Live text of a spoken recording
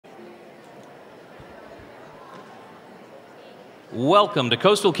Welcome to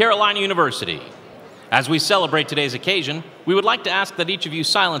Coastal Carolina University. As we celebrate today's occasion, we would like to ask that each of you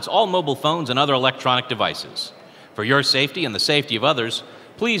silence all mobile phones and other electronic devices. For your safety and the safety of others,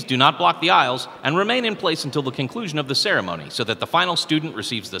 please do not block the aisles and remain in place until the conclusion of the ceremony so that the final student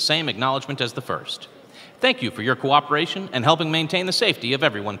receives the same acknowledgement as the first. Thank you for your cooperation and helping maintain the safety of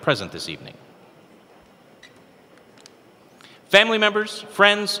everyone present this evening. Family members,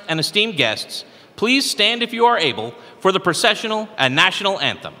 friends, and esteemed guests, please stand if you are able for the processional and national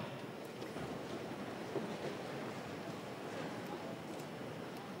anthem.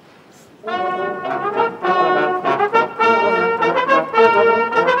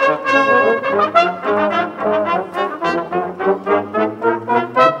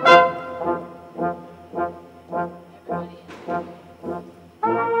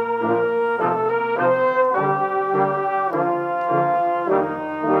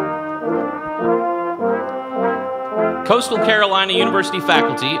 Coastal Carolina University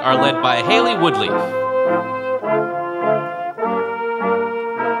faculty are led by Haley Woodleaf.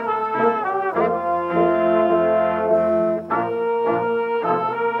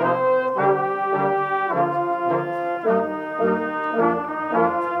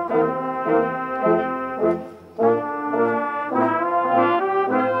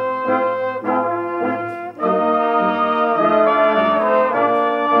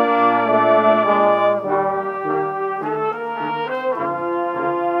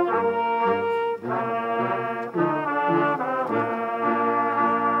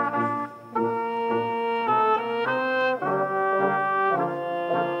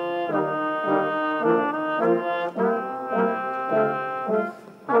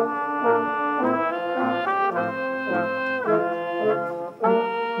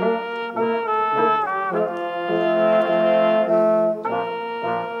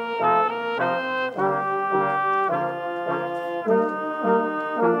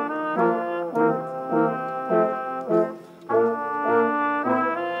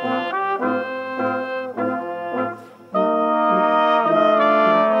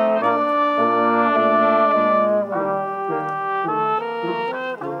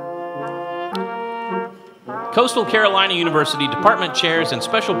 Coastal Carolina University department chairs and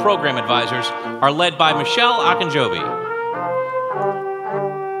special program advisors are led by Michelle Akinjobi.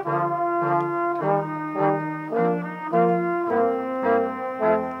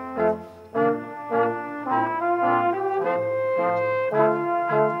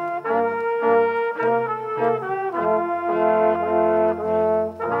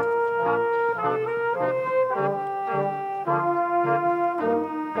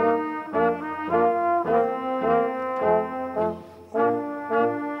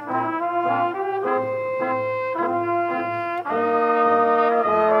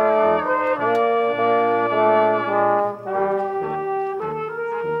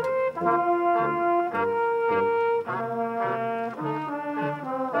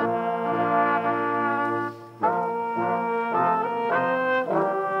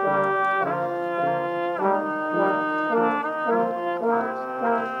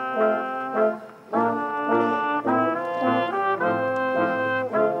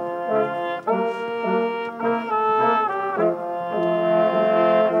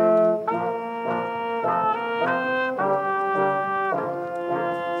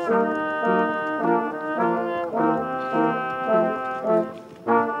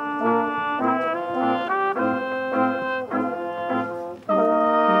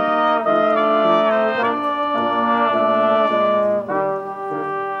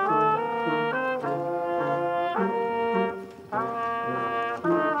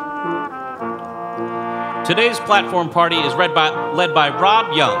 Today's platform party is led by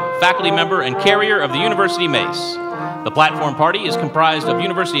Rob Young, faculty member and carrier of the University Mace. The platform party is comprised of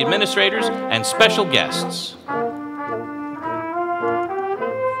university administrators and special guests.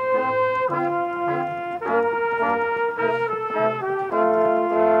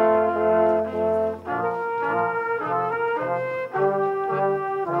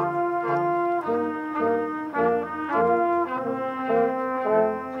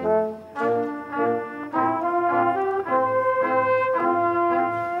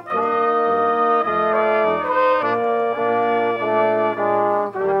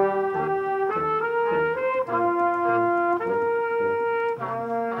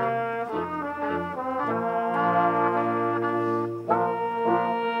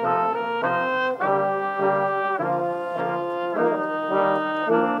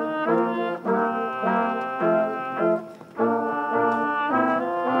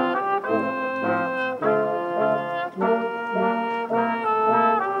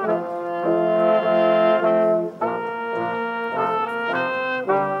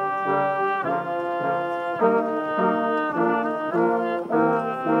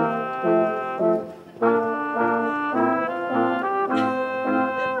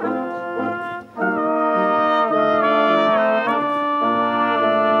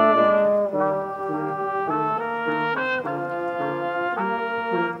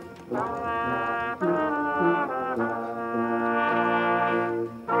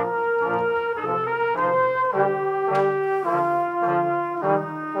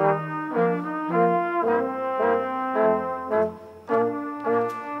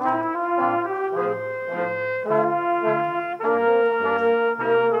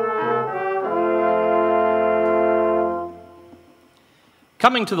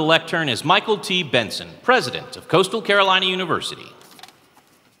 Coming to the lectern is Michael T. Benson, President of Coastal Carolina University.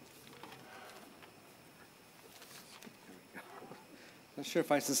 Not sure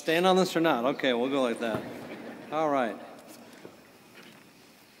if I should stand on this or not. Okay, we'll go like that. All right.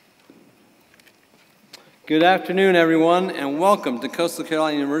 Good afternoon, everyone, and welcome to Coastal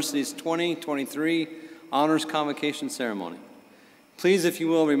Carolina University's 2023 Honors Convocation Ceremony. Please, if you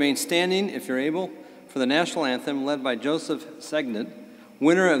will, remain standing, if you're able, for the national anthem led by Joseph Segnet,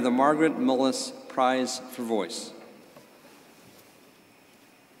 winner of the Margaret Mullis Prize for Voice.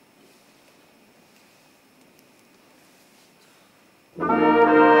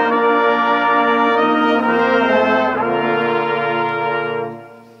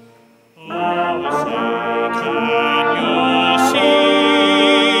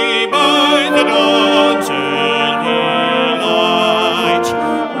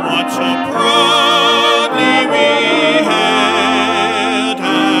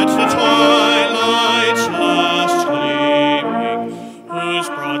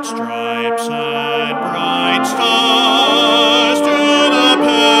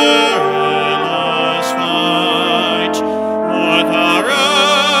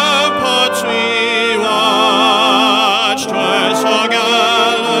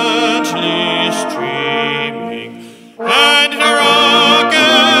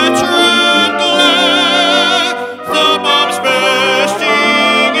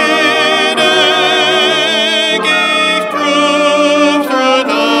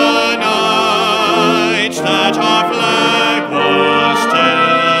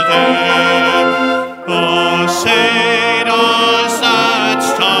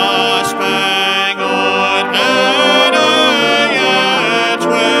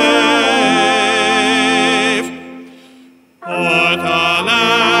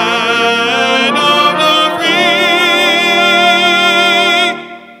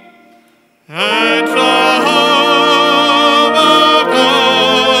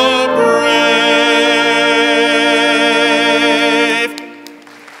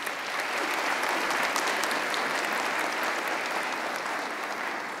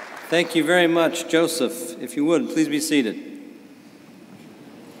 Thank you very much, Joseph. If you would, please be seated.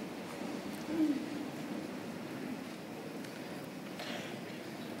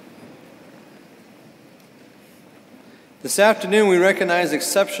 This afternoon, we recognize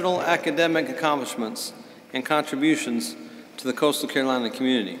exceptional academic accomplishments and contributions to the Coastal Carolina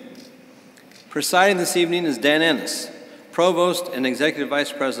community. Presiding this evening is Dan Ennis, Provost and Executive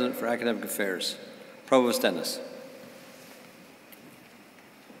Vice President for Academic Affairs. Provost Ennis.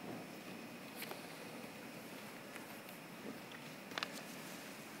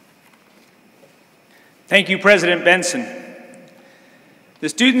 Thank you, President Benson. The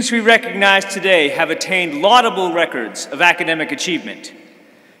students we recognize today have attained laudable records of academic achievement.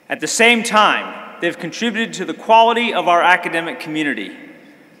 At the same time, they've contributed to the quality of our academic community.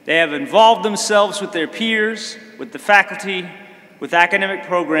 They have involved themselves with their peers, with the faculty, with academic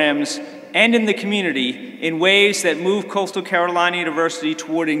programs, and in the community in ways that move Coastal Carolina University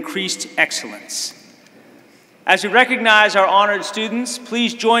toward increased excellence. As we recognize our honored students,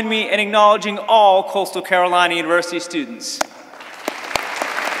 please join me in acknowledging all Coastal Carolina University students.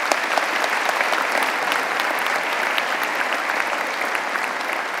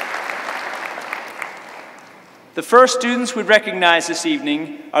 The first students we recognize this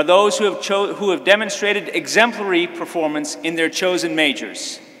evening are those who have demonstrated exemplary performance in their chosen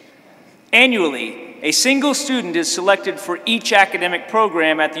majors. Annually, a single student is selected for each academic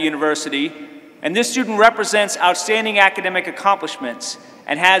program at the university, and this student represents outstanding academic accomplishments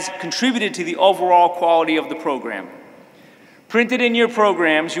and has contributed to the overall quality of the program. Printed in your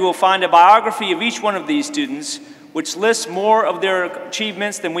programs, you will find a biography of each one of these students, which lists more of their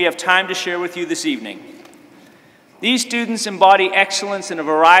achievements than we have time to share with you this evening. These students embody excellence in a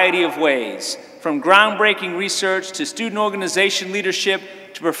variety of ways, from groundbreaking research to student organization leadership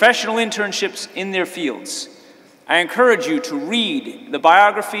to professional internships in their fields. I encourage you to read the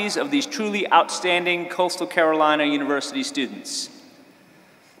biographies of these truly outstanding Coastal Carolina University students.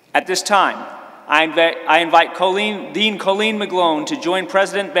 At this time, I invite Dean Colleen McGlone to join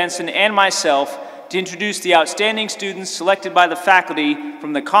President Benson and myself to introduce the outstanding students selected by the faculty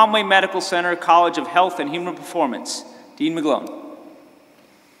from the Conway Medical Center College of Health and Human Performance. Dean McGlone.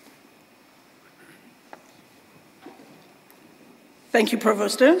 Thank you,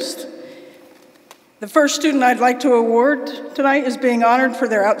 Provost Ernst. The first student I'd like to award tonight is being honored for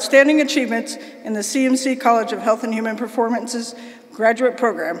their outstanding achievements in the CMC College of Health and Human Performance's graduate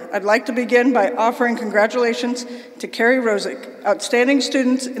program. I'd like to begin by offering congratulations to Carrie Rosick, outstanding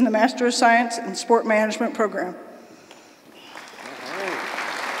students in the Master of Science in Sport Management program.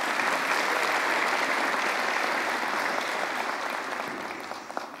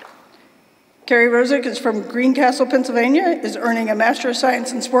 Carrie Rosick is from Greencastle, Pennsylvania, is earning a Master of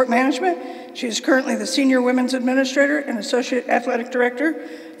Science in Sport Management. She is currently the Senior Women's Administrator and Associate Athletic Director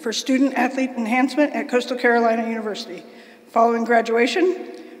for Student Athlete Enhancement at Coastal Carolina University. Following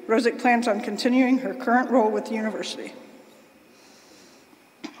graduation, Rosick plans on continuing her current role with the university.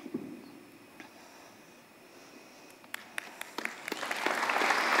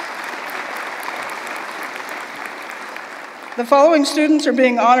 The following students are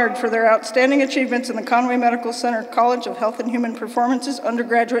being honored for their outstanding achievements in the Conway Medical Center College of Health and Human Performance's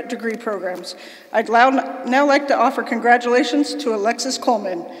undergraduate degree programs. I'd now like to offer congratulations to Alexis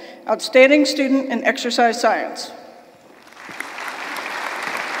Coleman, outstanding student in exercise science.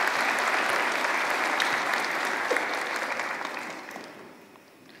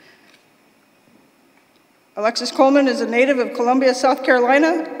 Alexis Coleman is a native of Columbia, South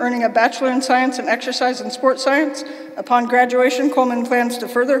Carolina, earning a Bachelor in Science in Exercise and Sports Science. Upon graduation, Coleman plans to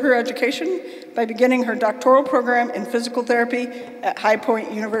further her education by beginning her doctoral program in physical therapy at High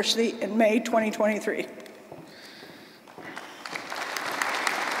Point University in May 2023.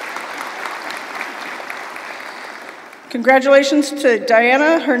 Congratulations to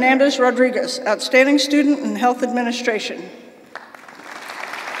Diana Hernandez Rodriguez, outstanding student in health administration.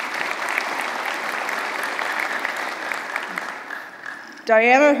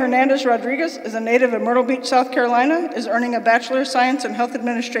 Diana Hernandez Rodriguez is a native of Myrtle Beach, South Carolina, is earning a Bachelor of Science in Health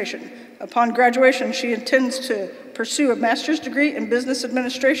Administration. Upon graduation, she intends to pursue a master's degree in business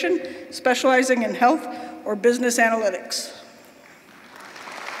administration, specializing in health or business analytics.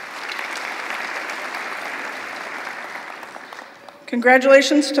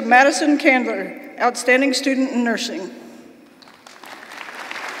 Congratulations to Madison Candler, outstanding student in nursing.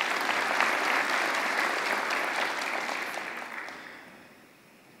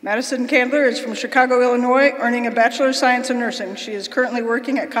 Madison Candler is from Chicago, Illinois, earning a Bachelor of Science in Nursing. She is currently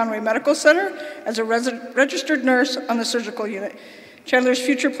working at Conway Medical Center as a registered nurse on the surgical unit. Chandler's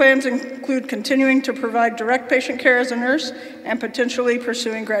future plans include continuing to provide direct patient care as a nurse and potentially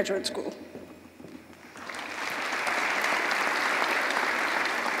pursuing graduate school.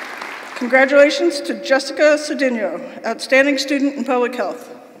 Congratulations to Jessica Cedinho, outstanding student in public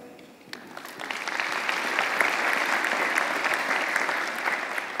health.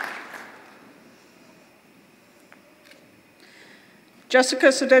 Jessica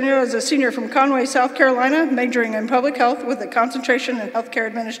Cedinho is a senior from Conway, South Carolina, majoring in public health with a concentration in healthcare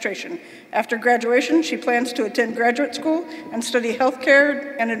administration. After graduation, she plans to attend graduate school and study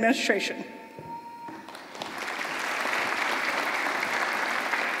healthcare and administration.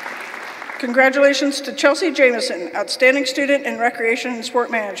 Congratulations to Chelsea Jameson, outstanding student in recreation and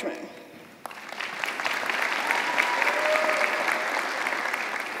sport management.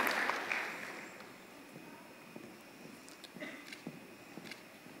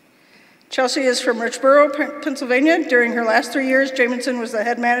 Chelsea is from Richboro, Pennsylvania. During her last 3 years, Jamison was the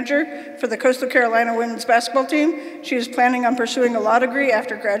head manager for the Coastal Carolina women's basketball team. She is planning on pursuing a law degree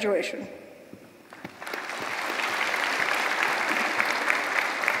after graduation.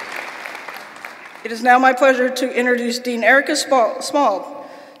 It is now my pleasure to introduce Dean Erica Small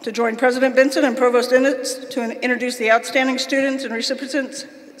to join President Benson and Provost Ennis to introduce the outstanding students and recipients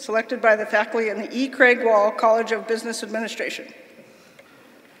selected by the faculty in the E. Craig Wall College of Business Administration.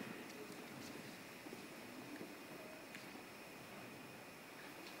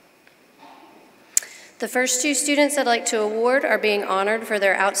 The first two students I'd like to award are being honored for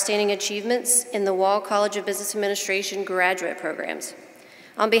their outstanding achievements in the Wall College of Business Administration graduate programs.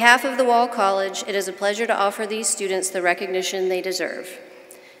 On behalf of the Wall College, it is a pleasure to offer these students the recognition they deserve.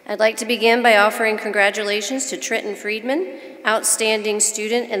 I'd like to begin by offering congratulations to Trenton Friedman, outstanding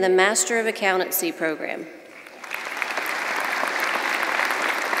student in the Master of Accountancy program.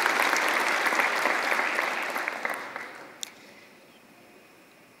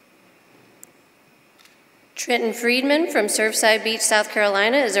 Trenton Friedman from Surfside Beach, South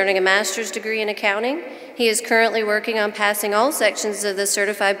Carolina is earning a master's degree in accounting. He is currently working on passing all sections of the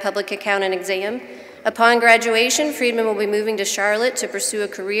Certified Public Accountant exam. Upon graduation, Friedman will be moving to Charlotte to pursue a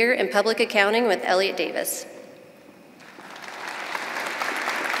career in public accounting with Elliott Davis.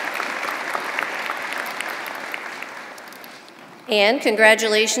 And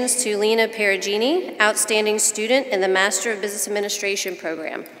congratulations to Lena Perugini, outstanding student in the Master of Business Administration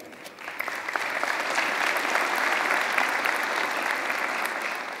program.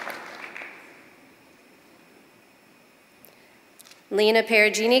 Lena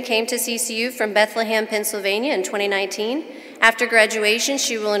Perugini came to CCU from Bethlehem, Pennsylvania in 2019. After graduation,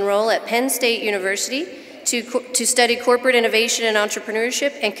 she will enroll at Penn State University to study corporate innovation and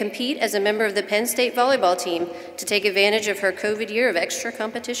entrepreneurship and compete as a member of the Penn State volleyball team to take advantage of her COVID year of extra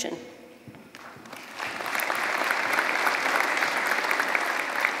competition.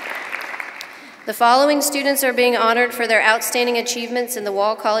 The following students are being honored for their outstanding achievements in the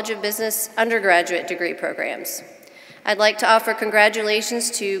Wall College of Business undergraduate degree programs. I'd like to offer congratulations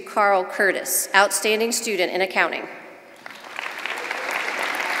to Carl Curtis, outstanding student in accounting.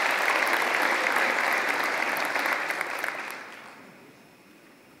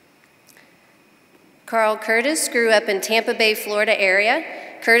 Carl Curtis grew up in Tampa Bay, Florida area.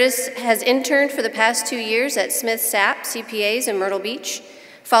 Curtis has interned for the past 2 years at Smith Sapp CPAs in Myrtle Beach.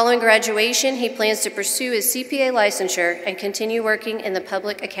 Following graduation, he plans to pursue his CPA licensure and continue working in the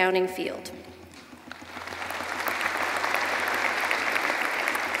public accounting field.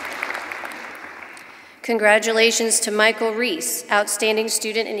 Congratulations to Michael Reese, outstanding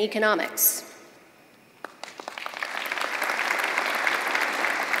student in economics.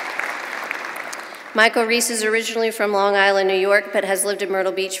 Michael Reese is originally from Long Island, New York, but has lived in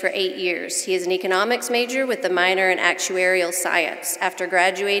Myrtle Beach for 8 years. He is an economics major with a minor in actuarial science. After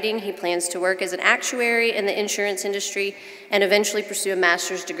graduating, he plans to work as an actuary in the insurance industry and eventually pursue a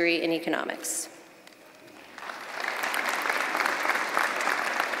master's degree in economics.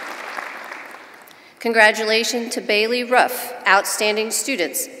 Congratulations to Bailey Ruff, outstanding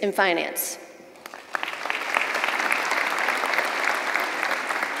students in finance.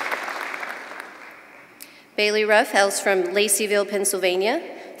 Bailey Ruff hails from Laceyville, Pennsylvania.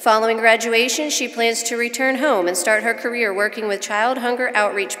 Following graduation, she plans to return home and start her career working with Child Hunger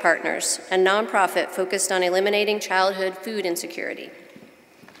Outreach Partners, a nonprofit focused on eliminating childhood food insecurity.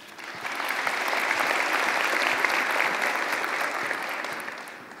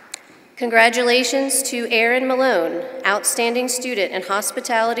 Congratulations to Erin Malone, outstanding student in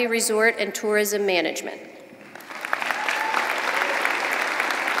hospitality, resort, and tourism management.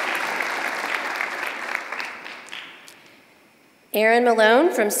 Erin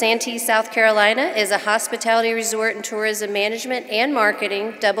Malone from Santee, South Carolina is a hospitality, resort, and tourism management and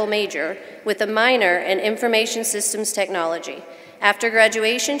marketing double major with a minor in information systems technology. After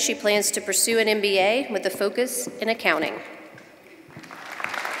graduation, she plans to pursue an MBA with a focus in accounting.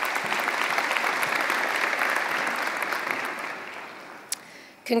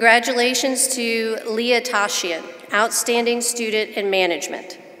 Congratulations to Leah Tashian, outstanding student in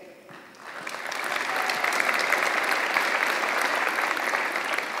management.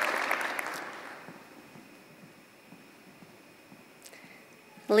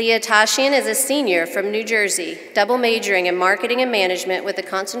 Leah Tashian is a senior from New Jersey, double majoring in marketing and management with a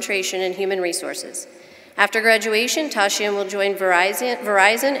concentration in human resources. After graduation, Tashian will join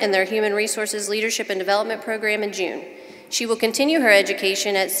Verizon in their Human Resources Leadership and Development Program in June. She will continue her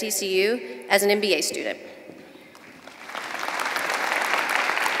education at CCU as an MBA student.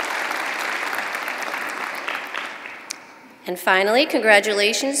 And finally,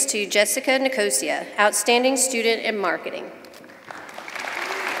 congratulations to Jessica Nicosia, outstanding student in marketing.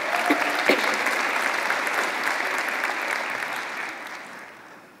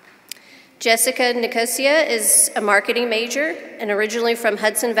 Jessica Nicosia is a marketing major and originally from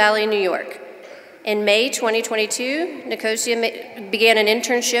Hudson Valley, New York. In May 2022, Nicosia began an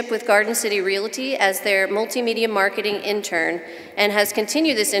internship with Garden City Realty as their multimedia marketing intern and has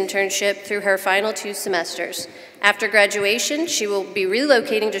continued this internship through her final 2 semesters. After graduation, she will be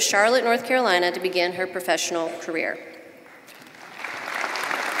relocating to Charlotte, North Carolina to begin her professional career.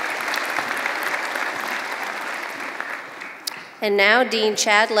 And now, Dean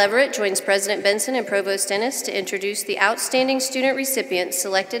Chad Leverett joins President Benson and Provost Ennis to introduce the outstanding student recipients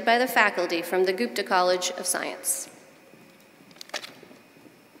selected by the faculty from the Gupta College of Science.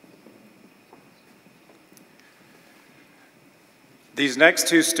 These next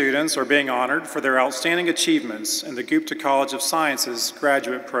 2 students are being honored for their outstanding achievements in the Gupta College of Science's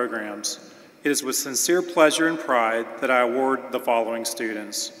graduate programs. It is with sincere pleasure and pride that I award the following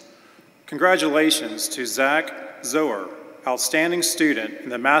students. Congratulations to Zach Zoer, outstanding student in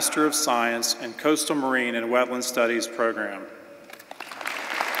the Master of Science in Coastal Marine and Wetland Studies program.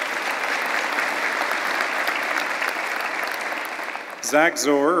 Zach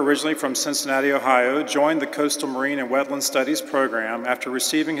Zoer, originally from Cincinnati, Ohio, joined the Coastal Marine and Wetland Studies program after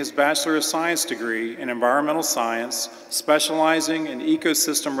receiving his Bachelor of Science degree in Environmental Science, specializing in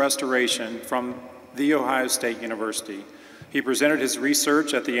ecosystem restoration from The Ohio State University. He presented his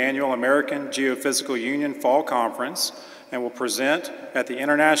research at the annual American Geophysical Union Fall Conference and will present at the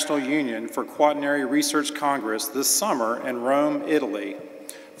International Union for Quaternary Research Congress this summer in Rome, Italy.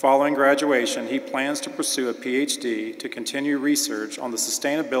 Following graduation, he plans to pursue a Ph.D. to continue research on the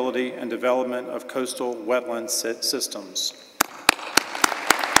sustainability and development of coastal wetland systems.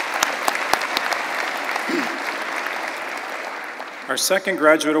 Our second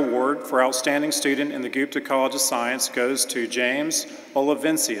graduate award for outstanding student in the Gupta College of Science goes to James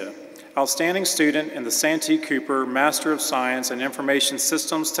Olavencia, outstanding student in the Santee Cooper Master of Science in Information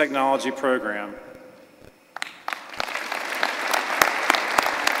Systems Technology program.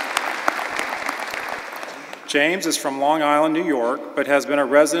 James is from Long Island, New York, but has been a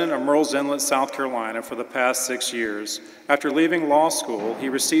resident of Murrells Inlet, South Carolina for the past 6 years. After leaving law school, he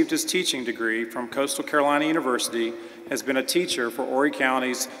received his teaching degree from Coastal Carolina University and has been a teacher for Horry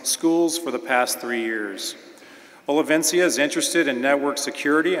County's schools for the past 3 years. Olivencia is interested in network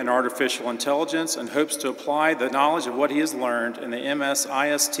security and artificial intelligence and hopes to apply the knowledge of what he has learned in the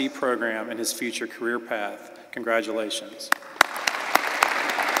MS-IST program in his future career path. Congratulations.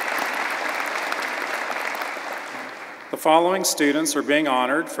 The following students are being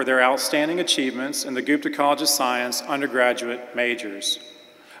honored for their outstanding achievements in the Gupta College of Science undergraduate majors.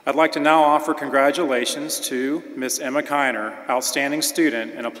 I'd like to now offer congratulations to Ms. Emma Kiner, outstanding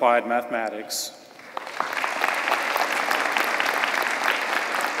student in applied mathematics.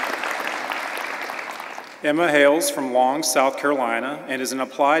 Emma hails from Long, South Carolina, and is an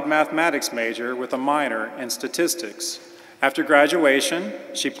applied mathematics major with a minor in statistics. After graduation,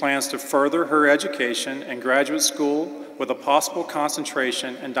 she plans to further her education in graduate school with a possible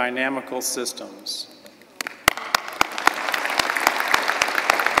concentration in dynamical systems.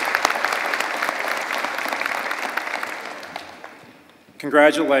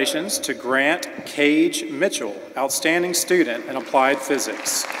 Congratulations to Grant Cage Mitchell, outstanding student in applied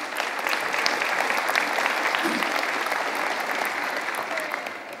physics.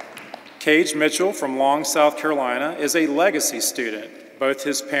 Cage Mitchell from Long, South Carolina is a legacy student. Both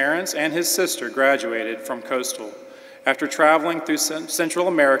his parents and his sister graduated from Coastal. After traveling through Central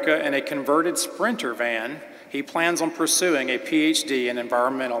America in a converted Sprinter van, he plans on pursuing a Ph.D. in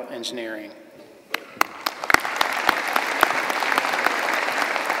environmental engineering.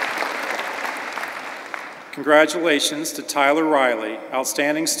 Congratulations to Tyler Riley,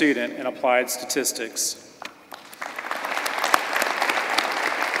 outstanding student in applied statistics.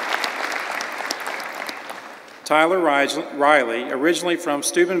 Tyler Riley, originally from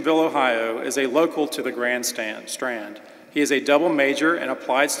Steubenville, Ohio, is a local to the Grand Strand. He is a double major in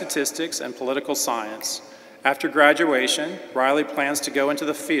applied statistics and political science. After graduation, Riley plans to go into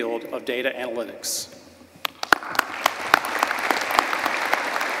the field of data analytics.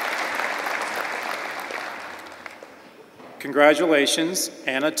 Congratulations,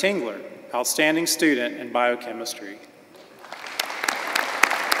 Anna Tingler, outstanding student in biochemistry.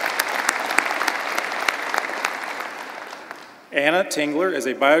 Anna Tingler is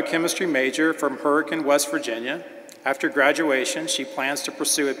a biochemistry major from Hurricane, West Virginia. After graduation, she plans to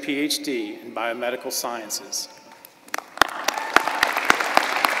pursue a Ph.D. in biomedical sciences.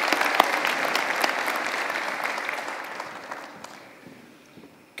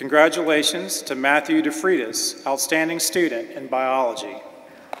 Congratulations to Matthew DeFreitas, outstanding student in biology.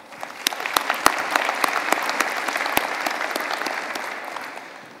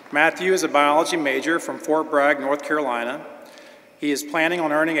 Matthew is a biology major from Fort Bragg, North Carolina. He is planning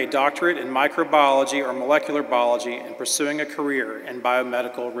on earning a doctorate in microbiology or molecular biology and pursuing a career in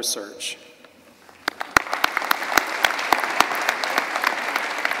biomedical research.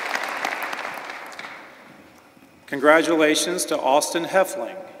 Congratulations to Austin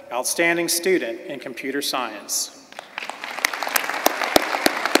Heffling, outstanding student in computer science.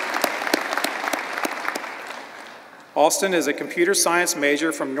 Austin is a computer science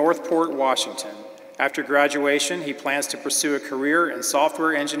major from Northport, Washington. After graduation, he plans to pursue a career in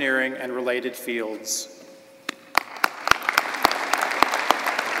software engineering and related fields.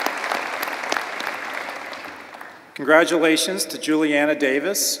 Congratulations to Juliana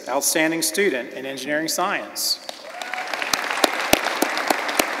Davis, outstanding student in engineering science.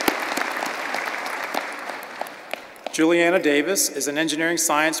 Juliana Davis is an engineering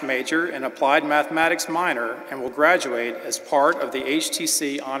science major and applied mathematics minor and will graduate as part of the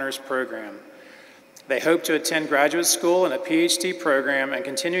HTC Honors Program. They hope to attend graduate school in a Ph.D. program and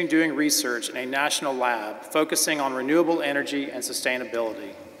continue doing research in a national lab focusing on renewable energy and sustainability.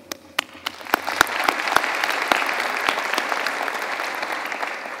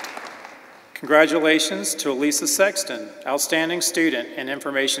 Congratulations to Elisa Sexton, outstanding student in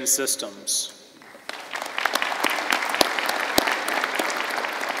information systems.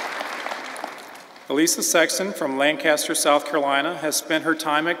 Elisa Sexton from Lancaster, South Carolina has spent her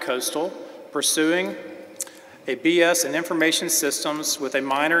time at Coastal pursuing a BS in information systems with a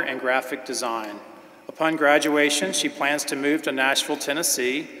minor in graphic design. Upon graduation, she plans to move to Nashville,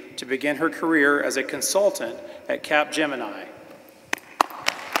 Tennessee to begin her career as a consultant at Capgemini.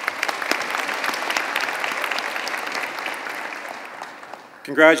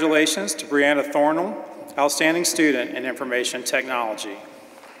 Congratulations to Brianna Thornell, outstanding student in information technology.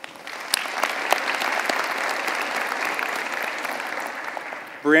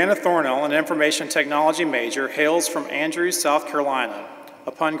 Brianna Thornell, an information technology major, hails from Andrews, South Carolina.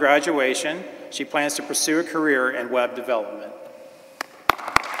 Upon graduation, she plans to pursue a career in web development.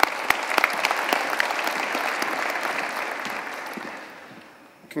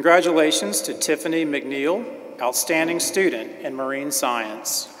 Congratulations to Tiffany McNeil, outstanding student in marine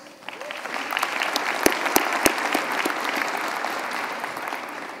science.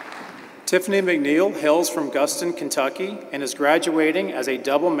 Tiffany McNeil hails from Guston, Kentucky, and is graduating as a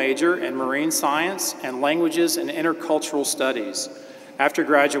double major in marine science and languages and intercultural studies. After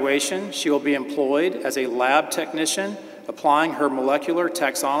graduation, she will be employed as a lab technician, applying her molecular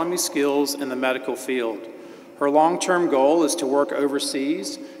taxonomy skills in the medical field. Her long-term goal is to work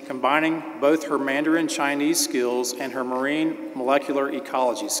overseas, combining both her Mandarin Chinese skills and her marine molecular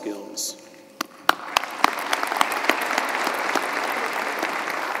ecology skills.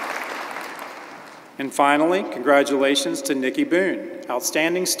 And finally, congratulations to Nikki Boone,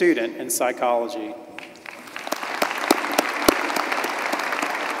 outstanding student in psychology.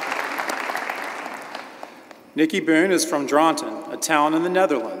 Nikki Boone is from Dronten, a town in the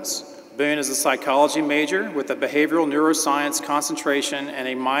Netherlands. Boone is a psychology major with a behavioral neuroscience concentration and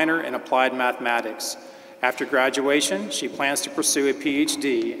a minor in applied mathematics. After graduation, she plans to pursue a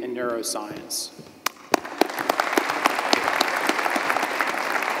Ph.D. in neuroscience.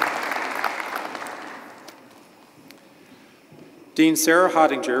 Dean Sarah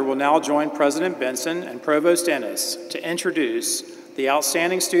Hottinger will now join President Benson and Provost Ennis to introduce the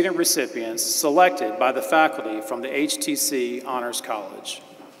outstanding student recipients selected by the faculty from the HTC Honors College.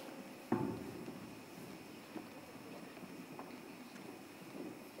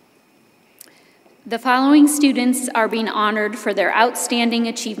 The following students are being honored for their outstanding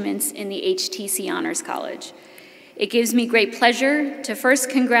achievements in the HTC Honors College. It gives me great pleasure to first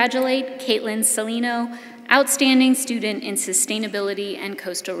congratulate Caitlin Salino, outstanding student in sustainability and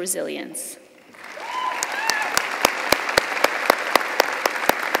coastal resilience.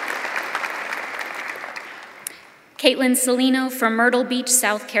 Caitlin Salino from Myrtle Beach,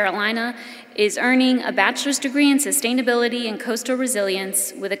 South Carolina, is earning a bachelor's degree in sustainability and coastal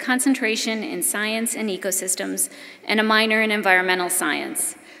resilience with a concentration in science and ecosystems and a minor in environmental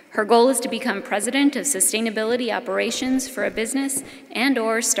science. Her goal is to become president of sustainability operations for a business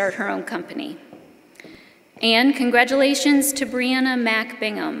and/or start her own company. And congratulations to Brianna Mack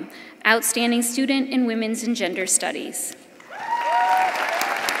Bingham, outstanding student in women's and gender studies.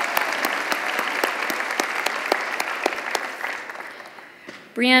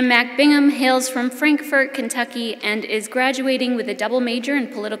 Brianna Mack Bingham hails from Frankfort, Kentucky, and is graduating with a double major in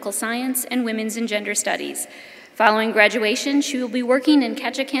political science and women's and gender studies. Following graduation, she will be working in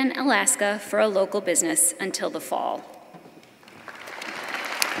Ketchikan, Alaska for a local business until the fall.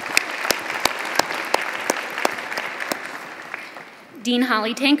 Dean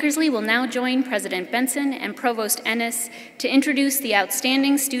Holly Tankersley will now join President Benson and Provost Ennis to introduce the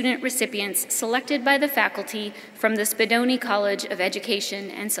outstanding student recipients selected by the faculty from the Spadoni College of Education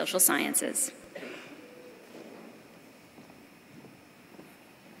and Social Sciences.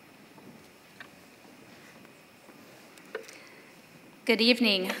 Good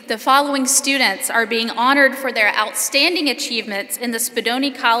evening. The following students are being honored for their outstanding achievements in the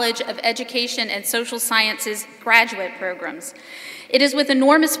Spadoni College of Education and Social Sciences graduate programs. It is with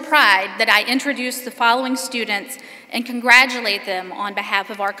enormous pride that I introduce the following students and congratulate them on behalf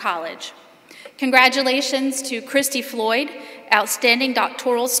of our college. Congratulations to Christy Floyd, outstanding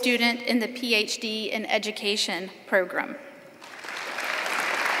doctoral student in the Ph.D. in Education program.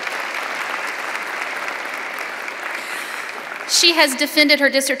 She has defended her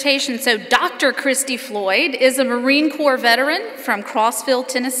dissertation, so Dr. Christy Floyd is a Marine Corps veteran from Crossville,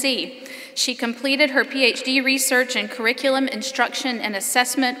 Tennessee. She completed her Ph.D. research in curriculum, instruction, and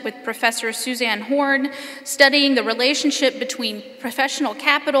assessment with Professor Suzanne Horn, studying the relationship between professional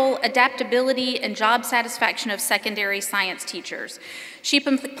capital, adaptability, and job satisfaction of secondary science teachers. She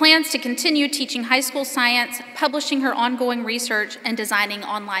plans to continue teaching high school science, publishing her ongoing research, and designing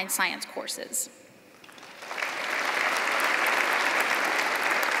online science courses.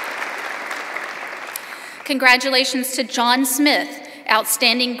 Congratulations to John Smith,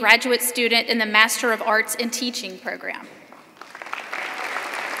 outstanding graduate student in the Master of Arts in Teaching program.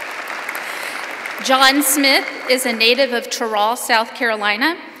 John Smith is a native of Terrell, South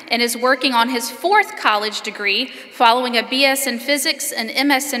Carolina, and is working on his 4th college degree following a BS in Physics, an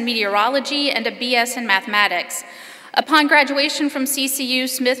MS in Meteorology, and a BS in Mathematics. Upon graduation from CCU,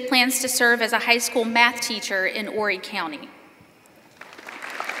 Smith plans to serve as a high school math teacher in Horry County.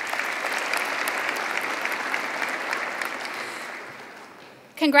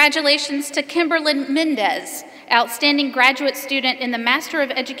 Congratulations to Kimberlyn Mendez, outstanding graduate student in the Master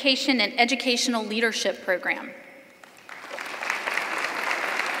of Education and Educational Leadership program.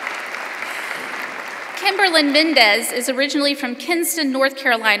 Kimberlyn Mendez is originally from Kinston, North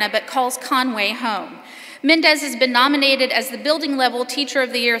Carolina, but calls Conway home. Mendez has been nominated as the Building Level Teacher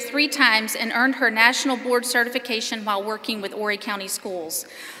of the Year 3 times and earned her National Board certification while working with Horry County Schools.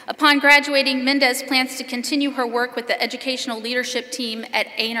 Upon graduating, Mendez plans to continue her work with the educational leadership team at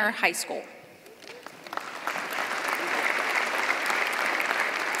Aner High School.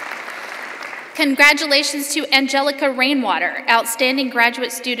 Congratulations to Angelica Rainwater, outstanding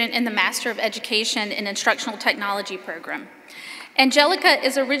graduate student in the Master of Education in Instructional Technology program. Angelica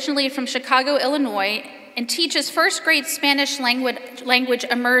is originally from Chicago, Illinois, and teaches first grade Spanish language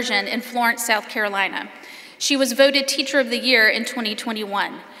immersion in Florence, South Carolina. She was voted Teacher of the Year in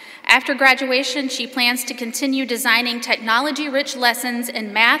 2021. After graduation, she plans to continue designing technology-rich lessons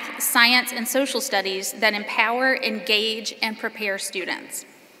in math, science, and social studies that empower, engage, and prepare students.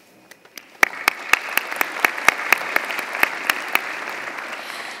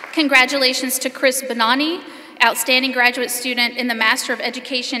 Congratulations to Chris Bonani, outstanding graduate student in the Master of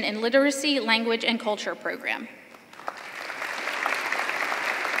Education in Literacy, Language, and Culture program.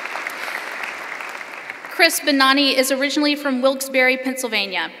 Chris Bonani is originally from Wilkes-Barre,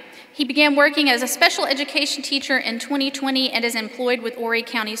 Pennsylvania. He began working as a special education teacher in 2020 and is employed with Horry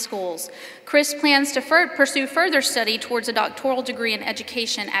County Schools. Chris plans to pursue further study towards a doctoral degree in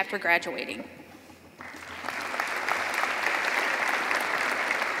education after graduating.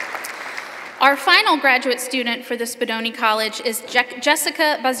 Our final graduate student for the Spadoni College is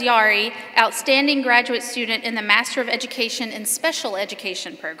Jessica Bazziari, outstanding graduate student in the Master of Education in Special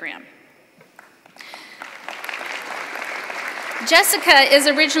Education program. Jessica is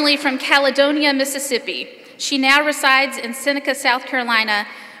originally from Caledonia, Mississippi. She now resides in Seneca, South Carolina,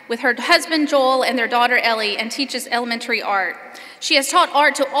 with her husband Joel and their daughter Ellie, and teaches elementary art. She has taught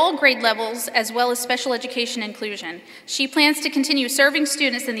art to all grade levels as well as special education inclusion. She plans to continue serving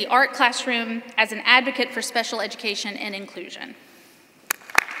students in the art classroom as an advocate for special education and inclusion.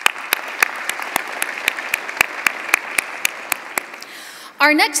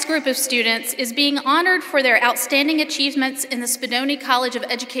 Our next group of students is being honored for their outstanding achievements in the Spadoni College of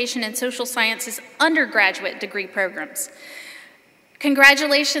Education and Social Sciences undergraduate degree programs.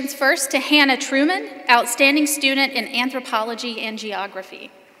 Congratulations first to Hannah Truman, outstanding student in anthropology and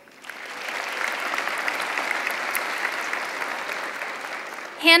geography.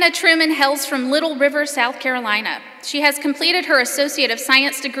 Hannah Truman hails from Little River, South Carolina. She has completed her Associate of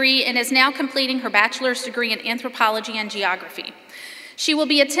Science degree and is now completing her bachelor's degree in anthropology and geography. She will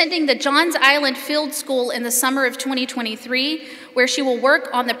be attending the Johns Island Field School in the summer of 2023, where she will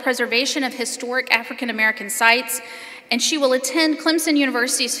work on the preservation of historic African American sites, and she will attend Clemson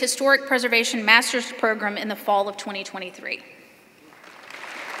University's Historic Preservation Master's Program in the fall of 2023.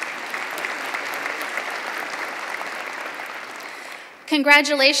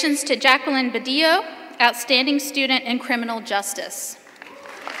 Congratulations to Jacqueline Badillo, outstanding student in criminal justice.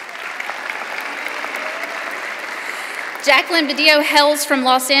 Jacqueline Badillo hails from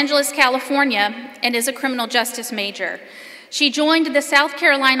Los Angeles, California, and is a criminal justice major. She joined the South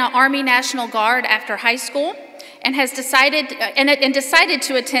Carolina Army National Guard after high school and has decided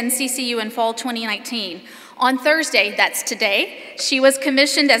to attend CCU in fall 2019. On Thursday, that's today, she was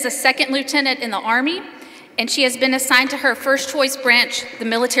commissioned as a second lieutenant in the Army, and she has been assigned to her first choice branch, the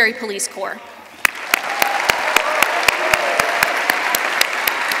Military Police Corps.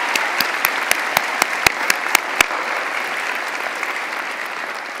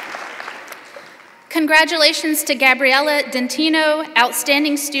 Congratulations to Gabriella Dentino,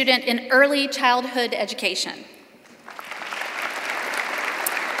 outstanding student in early childhood education.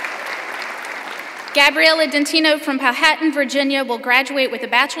 Gabriella Dentino from Powhatan, Virginia will graduate with a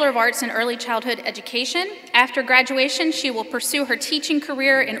Bachelor of Arts in Early Childhood Education. After graduation, she will pursue her teaching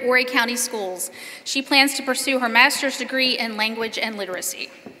career in Horry County Schools. She plans to pursue her master's degree in language and literacy.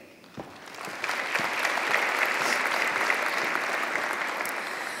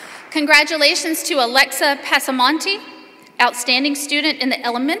 Congratulations to Alexa Passamonte, outstanding student in the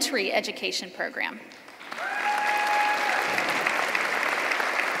elementary education program.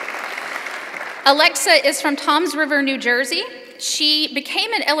 Alexa is from Toms River, New Jersey. She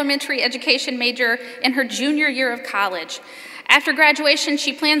became an elementary education major in her junior year of college. After graduation,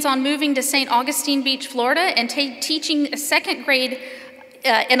 she plans on moving to St. Augustine Beach, Florida, and teaching a second grade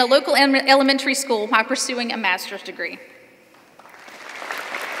in a local elementary school while pursuing a master's degree.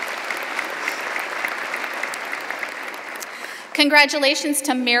 Congratulations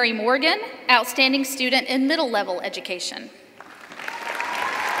to Mary Morgan, outstanding student in middle level education.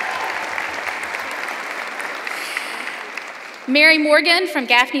 Mary Morgan from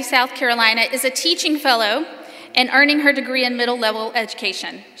Gaffney, South Carolina is a teaching fellow and earning her degree in middle level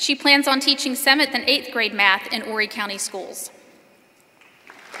education. She plans on teaching 7th and 8th grade math in Horry County schools.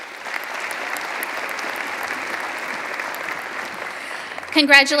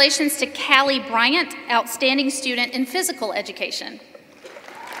 Congratulations to Callie Bryant, outstanding student in physical education.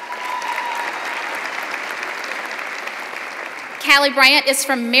 Callie Bryant is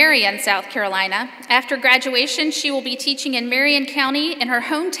from Marion, South Carolina. After graduation, she will be teaching in Marion County in her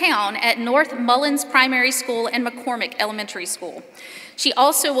hometown at North Mullins Primary School and McCormick Elementary School. She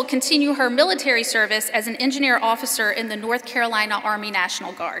also will continue her military service as an engineer officer in the North Carolina Army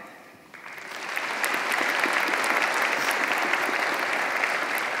National Guard.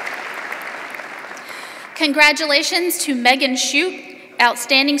 Congratulations to Megan Shoup,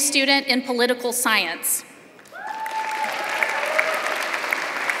 outstanding student in political science.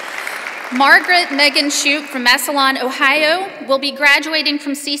 Margaret Megan Shoup from Massillon, Ohio, will be graduating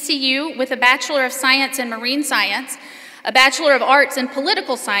from CCU with a Bachelor of Science in Marine Science, a Bachelor of Arts in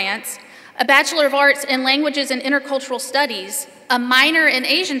Political Science, a Bachelor of Arts in Languages and Intercultural Studies, a minor in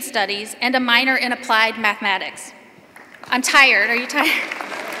Asian Studies, and a minor in Applied Mathematics. I'm tired. Are you tired?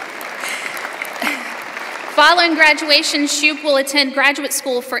 Following graduation, Shoup will attend graduate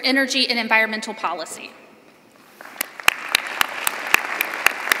school for energy and environmental policy.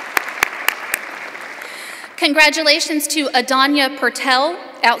 Congratulations to Adanya Pertel,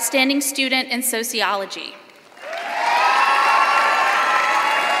 outstanding student in sociology.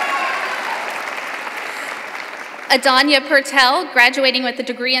 Adanya Pertel, graduating with a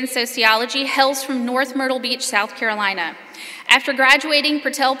degree in sociology, hails from North Myrtle Beach, South Carolina. After graduating,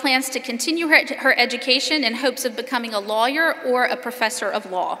 Pertel plans to continue her education in hopes of becoming a lawyer or a professor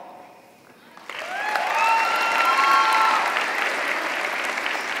of law.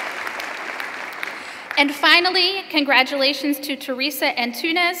 And finally, congratulations to Teresa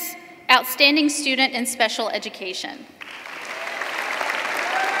Antunes, outstanding student in special education.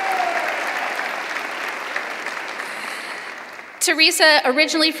 Teresa,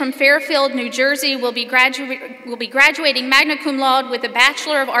 originally from Fairfield, New Jersey, will be graduating magna cum laude with a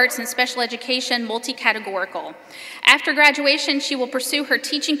Bachelor of Arts in Special Education, multi-categorical. After graduation, she will pursue her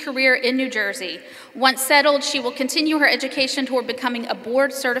teaching career in New Jersey. Once settled, she will continue her education toward becoming a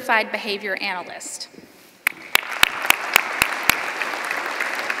board-certified behavior analyst.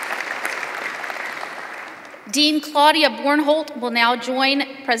 Dean Claudia Bornholt will now join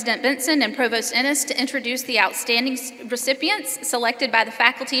President Benson and Provost Ennis to introduce the outstanding recipients selected by the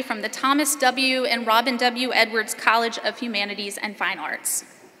faculty from the Thomas W. and Robin W. Edwards College of Humanities and Fine Arts.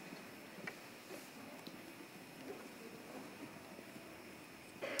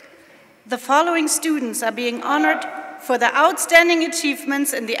 The following students are being honored for their outstanding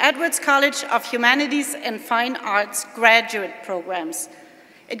achievements in the Edwards College of Humanities and Fine Arts graduate programs.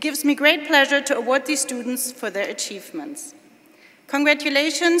 It gives me great pleasure to award these students for their achievements.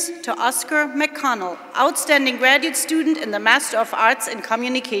 Congratulations to Oscar McConnell, outstanding graduate student in the Master of Arts in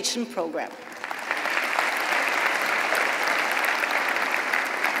Communication program.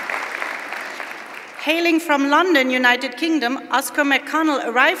 Hailing from London, United Kingdom, Oscar McConnell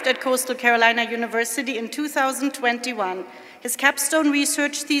arrived at Coastal Carolina University in 2021. His capstone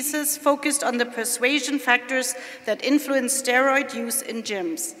research thesis focused on the persuasion factors that influence steroid use in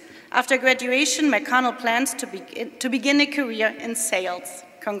gyms. After graduation, McConnell plans to begin a career in sales.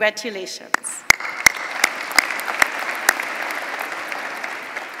 Congratulations.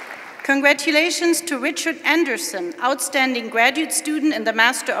 Congratulations to Richard Anderson, outstanding graduate student in the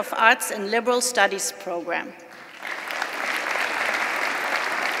Master of Arts in Liberal Studies program.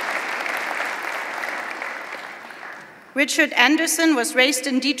 Richard Anderson was raised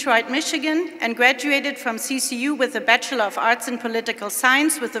in Detroit, Michigan, and graduated from CCU with a Bachelor of Arts in Political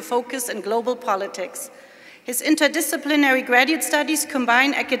Science with a focus in global politics. His interdisciplinary graduate studies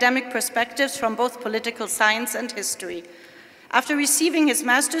combine academic perspectives from both political science and history. After receiving his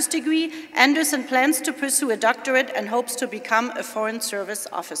master's degree, Anderson plans to pursue a doctorate and hopes to become a Foreign Service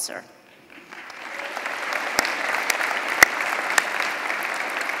officer.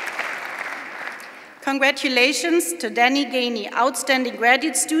 Congratulations to Danny Gainey, outstanding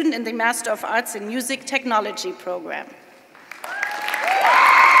graduate student in the Master of Arts in Music Technology program.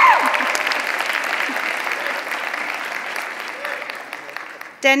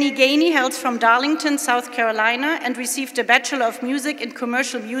 Danny Gainey hails from Darlington, South Carolina, and received a Bachelor of Music in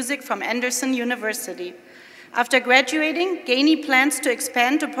Commercial Music from Anderson University. After graduating, Gainey plans to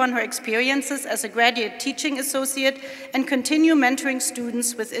expand upon her experiences as a graduate teaching associate and continue mentoring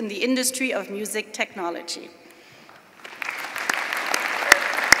students within the industry of music technology.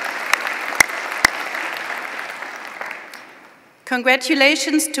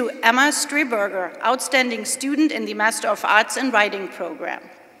 Congratulations to Emma Streberger, outstanding student in the Master of Arts in Writing program.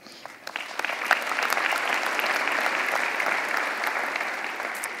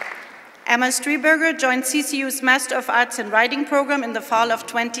 Emma Streberger joined CCU's Master of Arts in Writing program in the fall of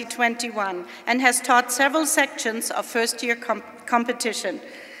 2021 and has taught several sections of first-year competition.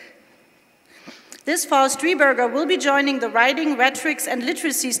 This fall, Streberger will be joining the Writing, Rhetorics, and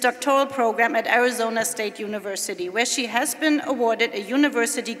Literacies doctoral program at Arizona State University, where she has been awarded a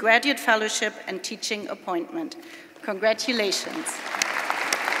university graduate fellowship and teaching appointment. Congratulations.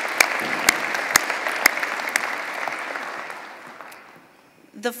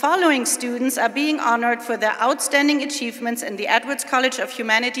 The following students are being honored for their outstanding achievements in the Edwards College of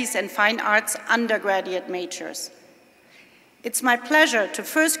Humanities and Fine Arts undergraduate majors. It's my pleasure to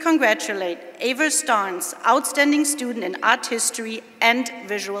first congratulate Aver Starnes, outstanding student in art history and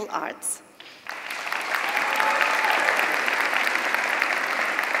visual arts.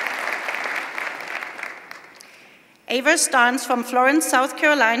 Aver Starnes from Florence, South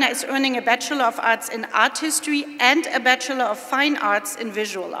Carolina is earning a Bachelor of Arts in Art History and a Bachelor of Fine Arts in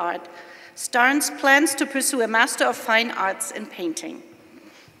Visual Art. Starnes plans to pursue a Master of Fine Arts in Painting.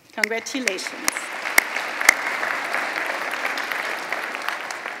 Congratulations.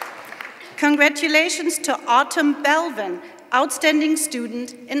 Congratulations to Autumn Belvin, outstanding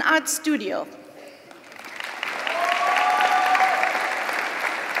student in Art Studio.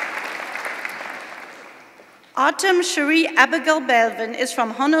 Autumn Cherie Abigail Belvin is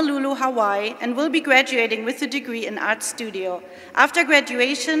from Honolulu, Hawaii, and will be graduating with a degree in Art Studio. After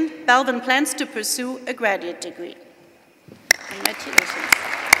graduation, Belvin plans to pursue a graduate degree. Congratulations.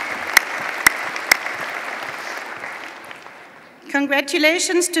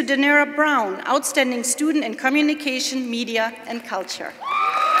 Congratulations to Danira Brown, outstanding student in Communication, Media, and Culture.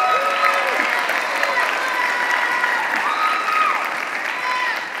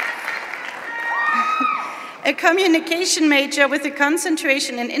 A communication major with a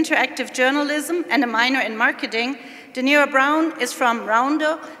concentration in interactive journalism and a minor in marketing, Danira Brown is from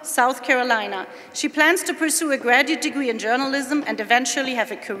Roundel, South Carolina. She plans to pursue a graduate degree in journalism and eventually have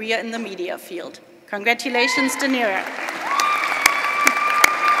a career in the media field. Congratulations, Danira.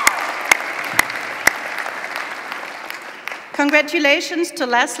 Congratulations to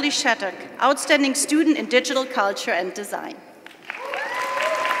Leslie Shattuck, outstanding student in digital culture and design.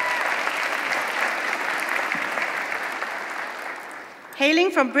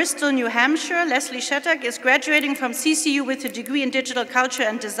 Hailing from Bristol, New Hampshire, Leslie Shattuck is graduating from CCU with a degree in digital culture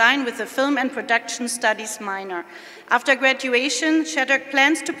and design with a film and production studies minor. After graduation, Shattuck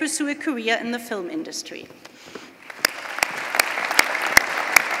plans to pursue a career in the film industry.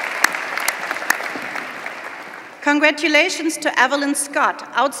 Congratulations to Evelyn Scott,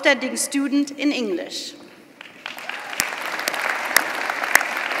 outstanding student in English.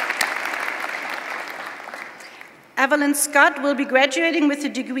 Evelyn Scott will be graduating with a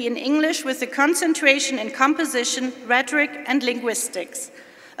degree in English with a concentration in composition, rhetoric, and linguistics.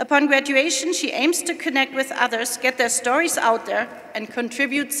 Upon graduation, she aims to connect with others, get their stories out there, and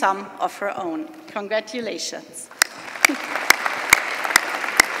contribute some of her own. Congratulations.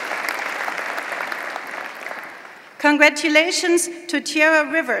 Congratulations to Tiara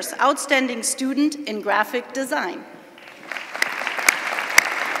Rivers, outstanding student in graphic design.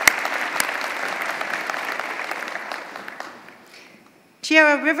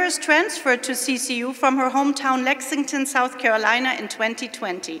 Tiara Rivers transferred to CCU from her hometown Lexington, South Carolina in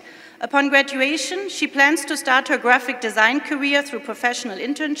 2020. Upon graduation, she plans to start her graphic design career through professional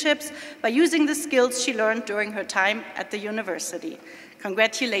internships by using the skills she learned during her time at the university.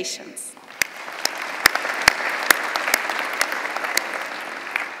 Congratulations.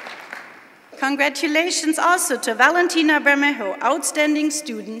 Congratulations also to Valentina Bermejo, outstanding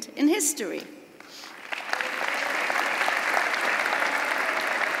student in history.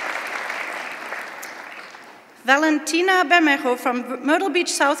 Valentina Bermejo from Myrtle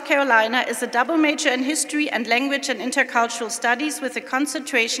Beach, South Carolina is a double major in history and language and intercultural studies with a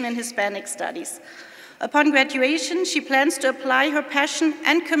concentration in Hispanic studies. Upon graduation, she plans to apply her passion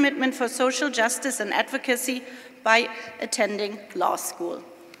and commitment for social justice and advocacy by attending law school.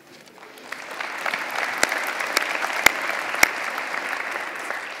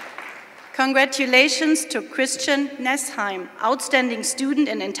 Congratulations to Christian Nessheim, outstanding student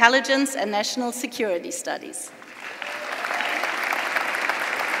in Intelligence and National Security Studies.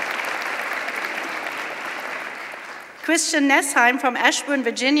 Christian Nessheim from Ashburn,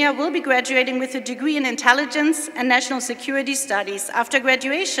 Virginia will be graduating with a degree in Intelligence and National Security Studies. After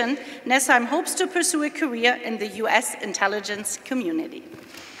graduation, Nessheim hopes to pursue a career in the U.S. intelligence community.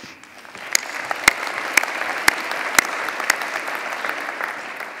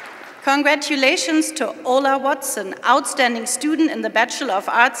 Congratulations to Ola Watson, outstanding student in the Bachelor of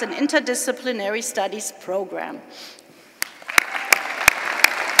Arts in Interdisciplinary Studies program.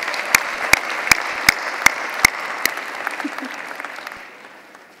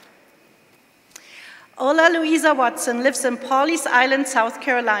 Ola Louisa Watson lives in Pawleys Island, South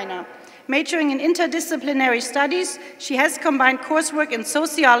Carolina. Majoring in interdisciplinary studies, she has combined coursework in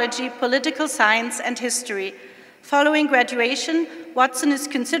sociology, political science, and history. Following graduation, Watson is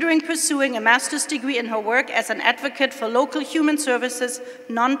considering pursuing a master's degree in her work as an advocate for local human services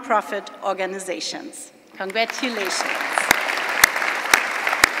nonprofit organizations. Congratulations.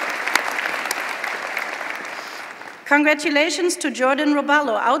 Congratulations to Jordan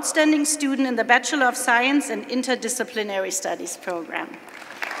Roballo, outstanding student in the Bachelor of Science in Interdisciplinary Studies program.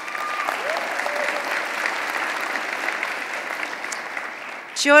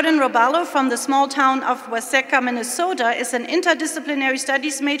 Jordan Roballo from the small town of Waseca, Minnesota, is an interdisciplinary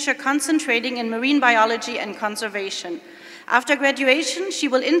studies major concentrating in marine biology and conservation. After graduation, she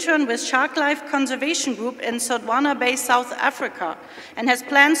will intern with Shark Life Conservation Group in Sodwana Bay, South Africa, and has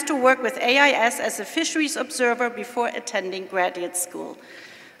plans to work with AIS as a fisheries observer before attending graduate school.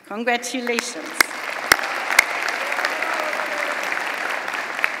 Congratulations.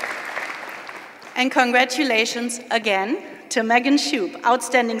 And congratulations again to Megan Shoup,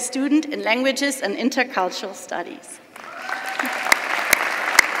 outstanding student in languages and intercultural studies.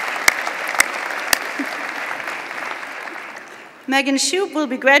 Megan Shoup will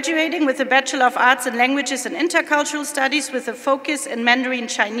be graduating with a Bachelor of Arts in Languages and Intercultural Studies with a focus in Mandarin,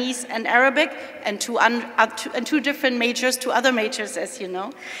 Chinese, and Arabic, and two different majors, two other majors, as you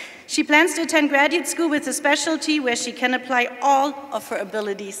know. She plans to attend graduate school with a specialty where she can apply all of her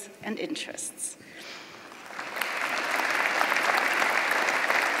abilities and interests.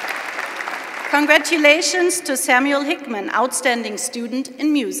 Congratulations to Samuel Hickman, outstanding student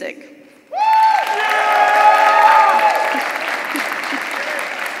in music.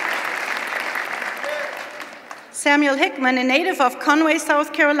 Samuel Hickman, a native of Conway,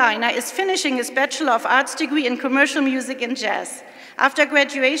 South Carolina, is finishing his Bachelor of Arts degree in commercial music and jazz. After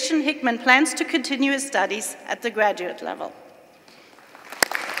graduation, Hickman plans to continue his studies at the graduate level.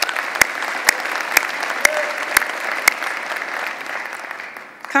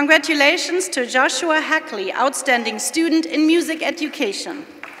 Congratulations to Joshua Hackley, outstanding student in music education.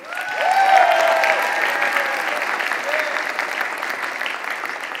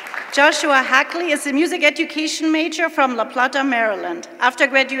 Joshua Hackley is a music education major from La Plata, Maryland. After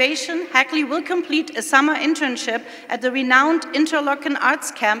graduation, Hackley will complete a summer internship at the renowned Interlochen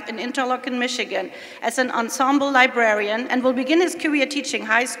Arts Camp in Interlochen, Michigan as an ensemble librarian and will begin his career teaching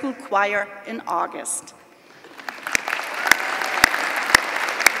high school choir in August.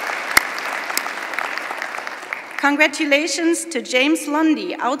 Congratulations to James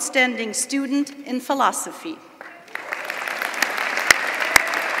Lundy, outstanding student in philosophy.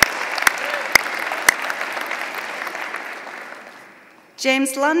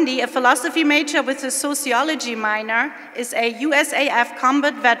 James Lundy, a philosophy major with a sociology minor, is a USAF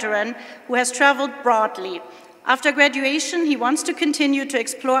combat veteran who has traveled broadly. After graduation, he wants to continue to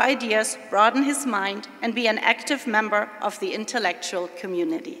explore ideas, broaden his mind, and be an active member of the intellectual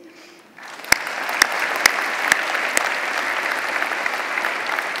community.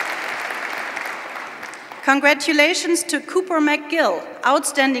 Congratulations to Cooper McGill,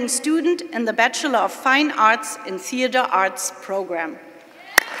 outstanding student in the Bachelor of Fine Arts in Theater Arts program.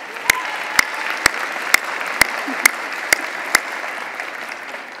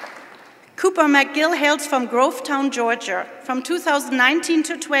 Cooper McGill hails from Grovetown, Georgia. From 2019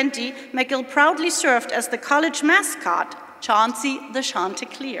 to 20, McGill proudly served as the college mascot, Chauncey the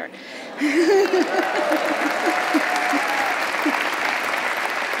Chanticleer.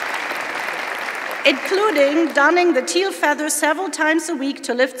 Including donning the teal feather several times a week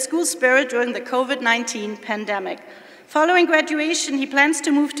to lift school spirit during the COVID-19 pandemic. Following graduation, he plans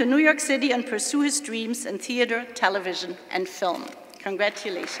to move to New York City and pursue his dreams in theater, television, and film.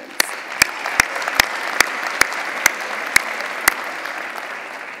 Congratulations.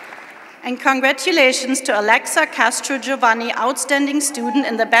 And congratulations to Alexa Castro Giovanni, outstanding student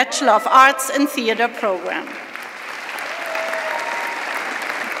in the Bachelor of Arts in Theater program.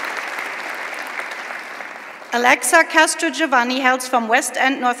 Alexa Castro Giovanni hails from West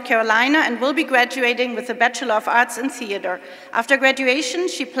End, North Carolina, and will be graduating with a Bachelor of Arts in Theater. After graduation,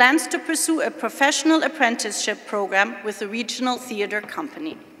 she plans to pursue a professional apprenticeship program with a regional theater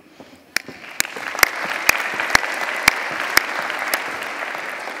company.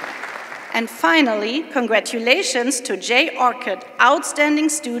 And finally, congratulations to Jay Orchid, outstanding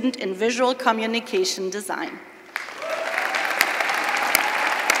student in visual communication design.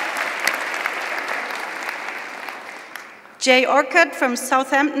 Jay Orcutt from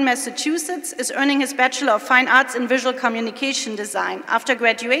Southampton, Massachusetts, is earning his Bachelor of Fine Arts in Visual Communication Design. After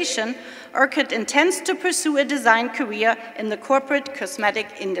graduation, Orcutt intends to pursue a design career in the corporate cosmetic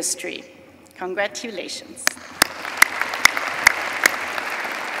industry. Congratulations.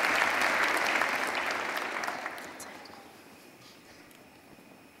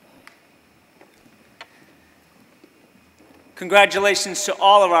 Congratulations to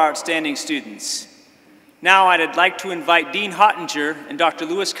all of our outstanding students. Now I'd like to invite Dean Hottinger and Dr.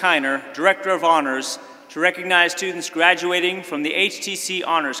 Louis Kiner, Director of Honors, to recognize students graduating from the HTC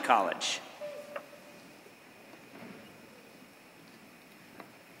Honors College.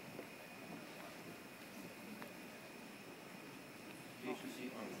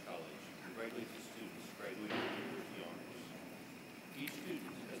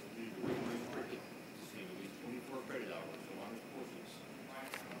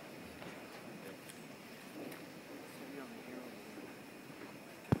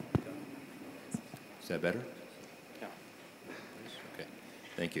 Is that better? Yeah. Okay,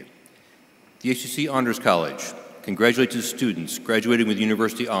 thank you. The HTC Honors College congratulates its students graduating with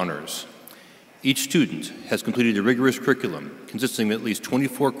university honors. Each student has completed a rigorous curriculum consisting of at least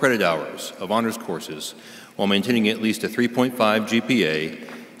 24 credit hours of honors courses while maintaining at least a 3.5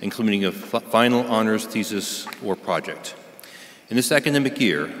 GPA, including a final honors thesis or project. In this academic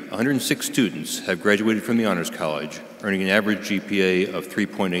year, 106 students have graduated from the Honors College, earning an average GPA of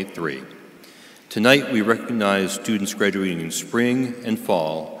 3.83. Tonight, we recognize students graduating in spring and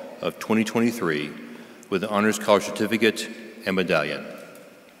fall of 2023 with an Honors College certificate and medallion.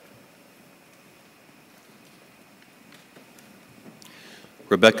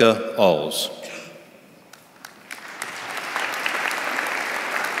 Rebecca Alls.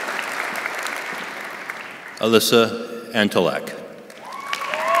 Alyssa Antelak.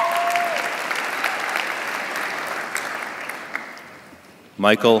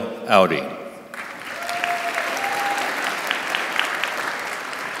 Michael Audi.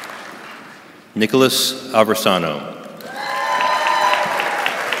 Nicholas Aversano.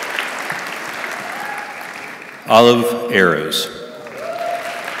 Olive Ayres.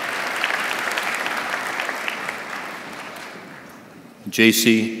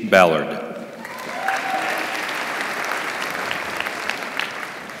 J.C. Ballard.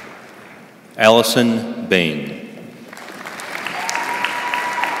 Allison Bain.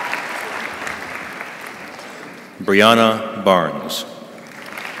 Brianna Barnes.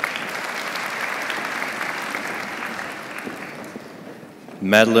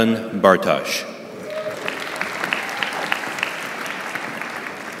 Madeline Bartosh.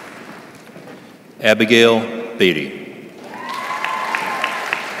 Abigail Beatty.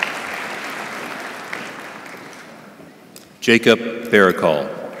 Jacob Baracol.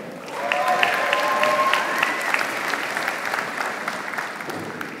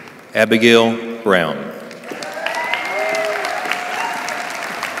 Abigail Brown.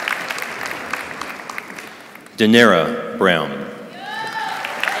 Danera Brown.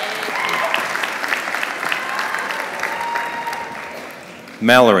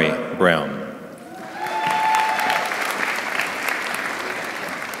 Mallory Brown.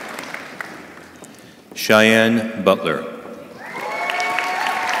 Cheyenne Butler.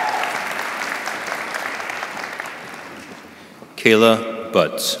 Kayla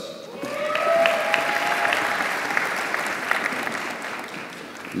Butts.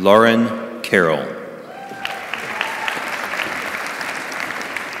 Lauren Carroll.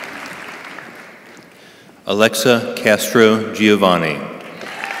 Alexa Castro Giovanni.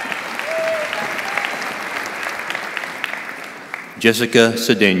 Jessica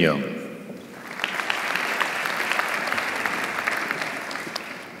Cedeno.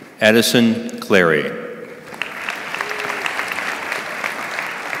 Addison Clary.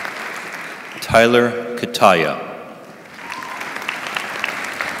 Tyler Kataya.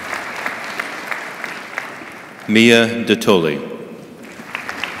 Mia Dottoli.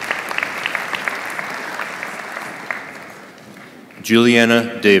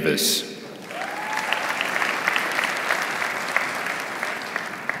 Juliana Davis.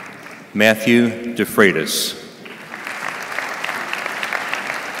 Matthew DeFreitas.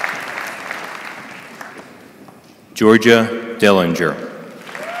 Georgia Dellinger.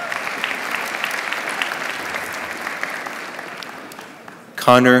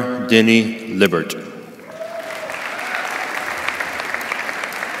 Connor Denny Libert.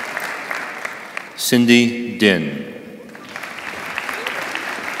 Cindy Din.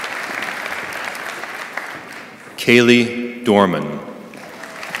 Kaylee Dorman.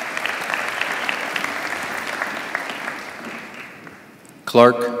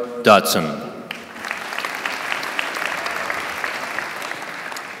 Clark Dotson.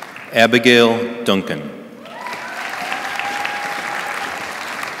 Abigail Duncan.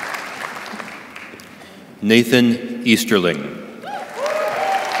 Nathan Easterling.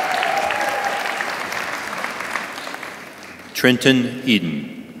 Trenton Eden.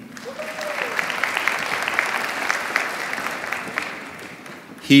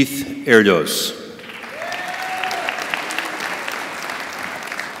 Heath Erdos.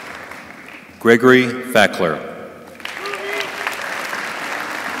 Gregory Fackler.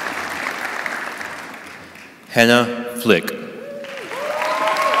 Hannah Flick.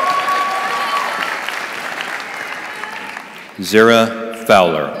 Zara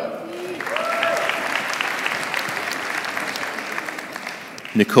Fowler.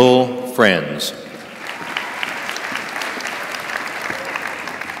 Nicole Franz.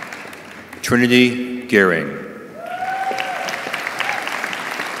 Trinity Gehring.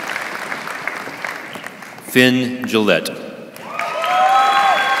 Finn Gillette.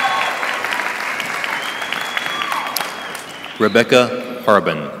 Rebecca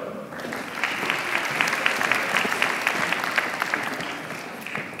Harbin.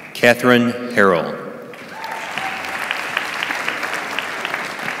 Catherine Harrell.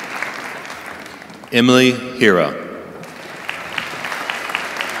 Emily Hira.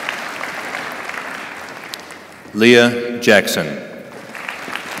 Leah Jackson.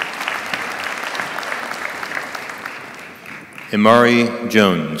 Imari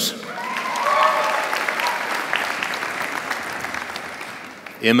Jones.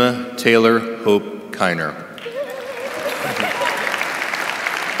 Emma Taylor Hope Kiner.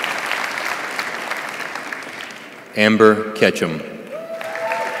 Amber Ketchum.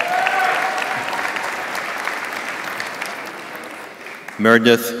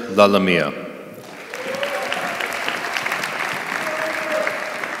 Meredith Lalamia.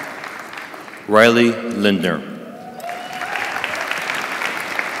 Riley Lindner.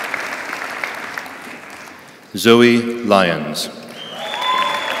 Zoe Lyons.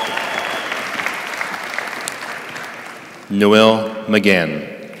 Noel McGann.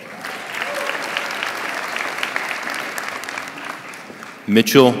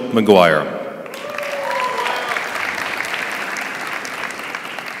 Mitchell McGuire.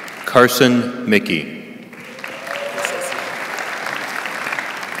 Carson Mickey.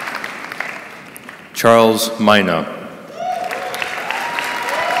 Charles Mina.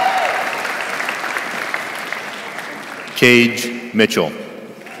 Cage Mitchell.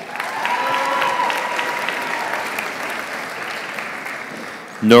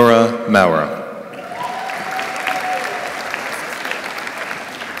 Nora Maurer.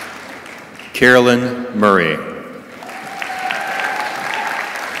 Carolyn Murray.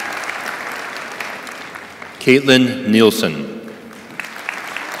 Caitlin Nielsen.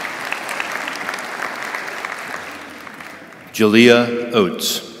 Jalea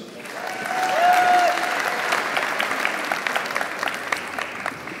Oates.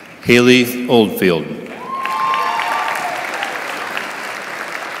 Haley Oldfield.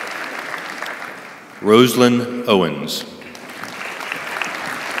 Roslyn Owens.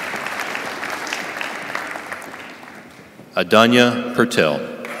 Adanya Pertel.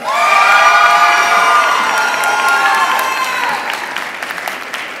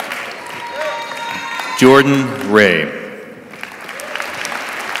 Jordan Ray.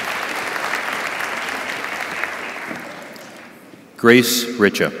 Grace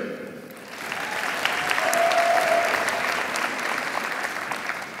Richa.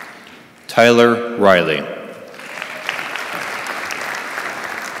 Tyler Riley.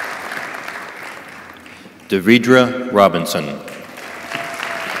 Davidra Robinson.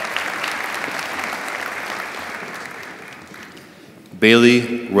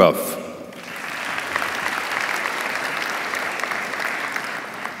 Bailey Ruff.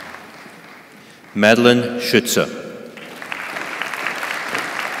 Madeline Schütze.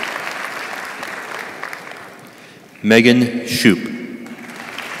 Megan Shoup.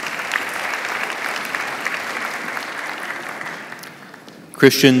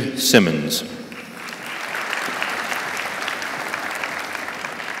 Christian Simmons.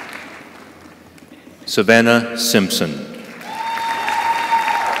 Savannah Simpson.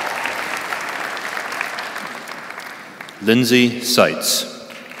 Lindsay Seitz.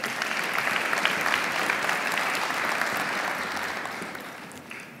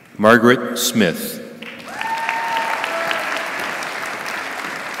 Margaret Smith.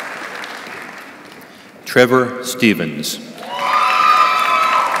 Trevor Stevens.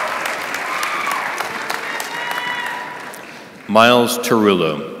 Miles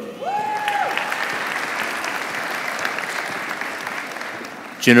Tarullo.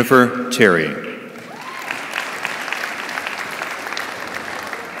 Jennifer Terry.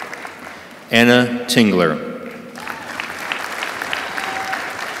 Anna Tingler.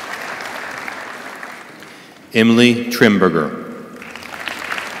 Emily Trimberger.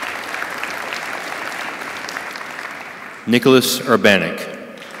 Nicholas Urbanik.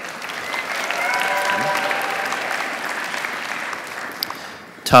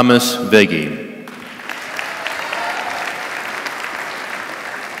 Thomas Veggie.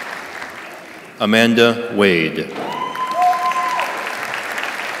 Amanda Wade.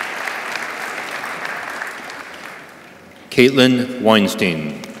 Caitlin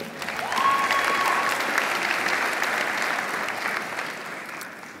Weinstein.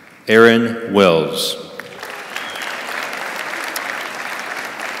 Aaron Wells.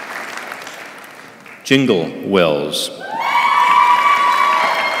 Jingle Wells.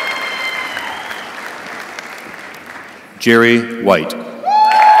 Jerry White.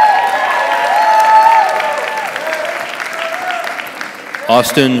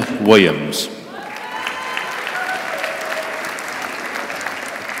 Austin Williams.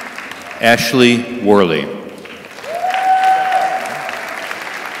 Ashley Worley.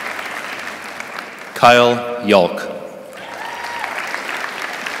 Kyle Yalk.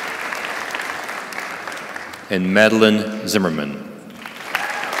 And Madeline Zimmerman.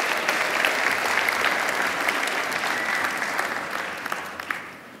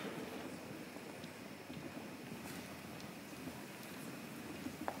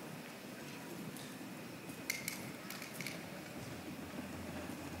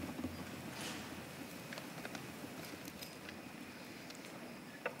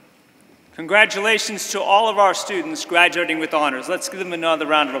 Congratulations to all of our students graduating with honors. Let's give them another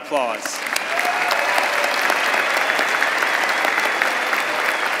round of applause.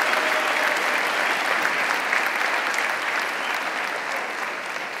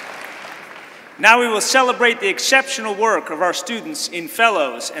 Now we will celebrate the exceptional work of our students in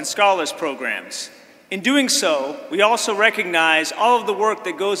Fellows and Scholars programs. In doing so, we also recognize all of the work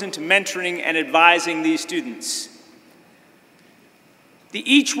that goes into mentoring and advising these students. The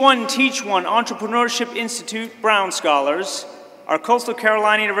Each One Teach One Entrepreneurship Institute Brown Scholars are Coastal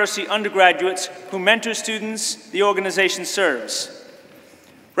Carolina University undergraduates who mentor students the organization serves.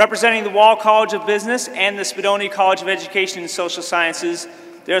 Representing the Wall College of Business and the Spadoni College of Education and Social Sciences,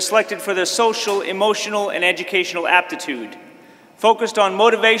 they are selected for their social, emotional, and educational aptitude. Focused on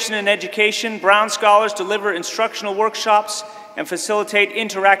motivation and education, Brown Scholars deliver instructional workshops and facilitate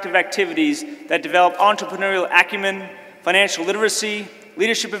interactive activities that develop entrepreneurial acumen, financial literacy,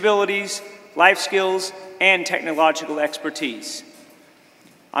 leadership abilities, life skills, and technological expertise.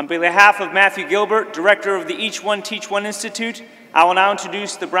 On behalf of Matthew Gilbert, Director of the Each One Teach One Institute, I will now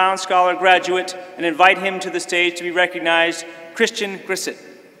introduce the Brown Scholar graduate and invite him to the stage to be recognized, Christian Grissett.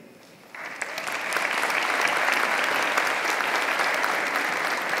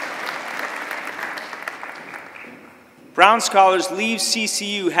 Brown Scholars leave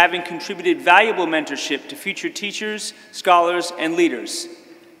CCU having contributed valuable mentorship to future teachers, scholars, and leaders.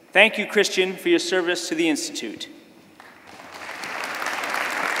 Thank you, Christian, for your service to the Institute.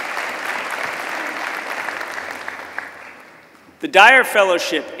 The Dyer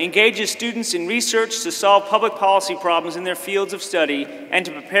Fellowship engages students in research to solve public policy problems in their fields of study and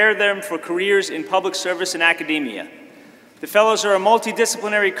to prepare them for careers in public service and academia. The Fellows are a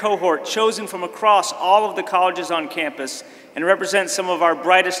multidisciplinary cohort chosen from across all of the colleges on campus and represent some of our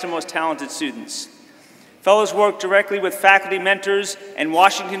brightest and most talented students. Fellows work directly with faculty mentors and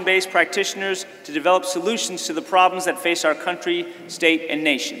Washington-based practitioners to develop solutions to the problems that face our country, state, and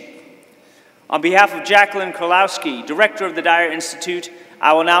nation. On behalf of Jacqueline Kolowski, Director of the Dyer Institute,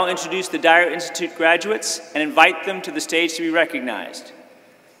 I will now introduce the Dyer Institute graduates and invite them to the stage to be recognized.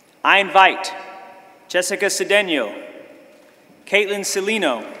 I invite Jessica Cedeno, Caitlin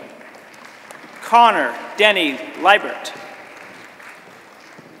Celino, Connor Denny Liebert,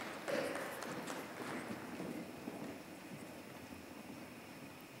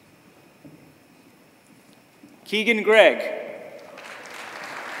 Keegan Gregg,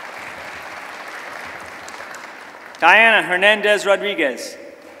 Diana Hernandez Rodriguez,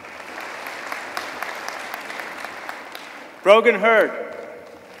 Brogan Hurd,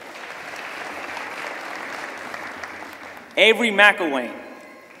 Avery McElwain,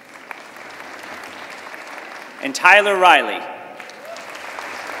 and Tyler Riley.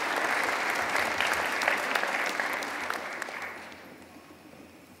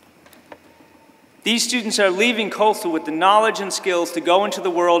 These students are leaving Coastal with the knowledge and skills to go into the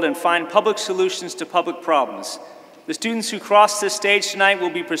world and find public solutions to public problems. The students who cross this stage tonight will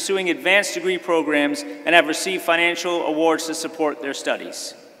be pursuing advanced degree programs and have received financial awards to support their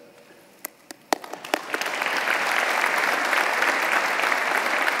studies.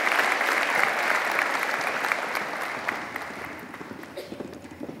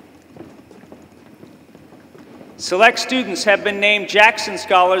 Select students have been named Jackson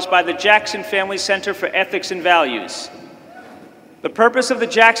Scholars by the Jackson Family Center for Ethics and Values. The purpose of the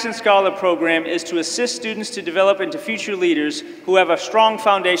Jackson Scholar Program is to assist students to develop into future leaders who have a strong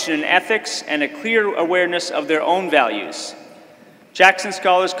foundation in ethics and a clear awareness of their own values. Jackson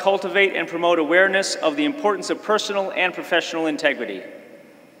Scholars cultivate and promote awareness of the importance of personal and professional integrity.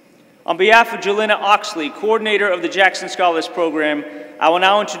 On behalf of Jelena Oxley, coordinator of the Jackson Scholars Program, I will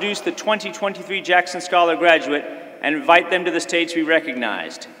now introduce the 2023 Jackson Scholar graduate and invite them to the stage to be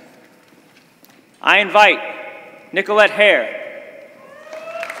recognized. I invite Nicolette Hare,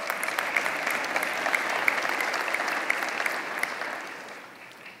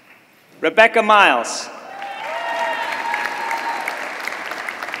 Rebecca Miles,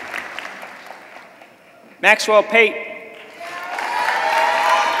 Maxwell Pate,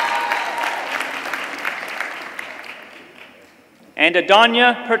 and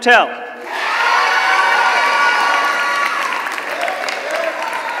Adanya Pertel.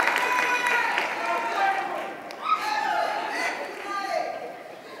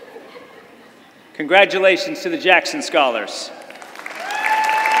 Congratulations to the Jackson Scholars.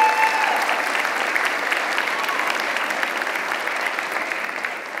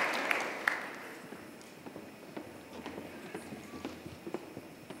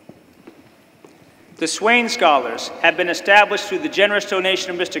 The Swain Scholars have been established through the generous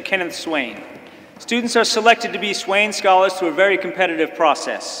donation of Mr. Kenneth Swain. Students are selected to be Swain Scholars through a very competitive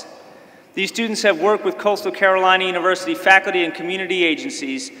process. These students have worked with Coastal Carolina University faculty and community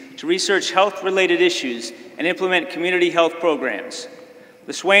agencies to research health-related issues and implement community health programs.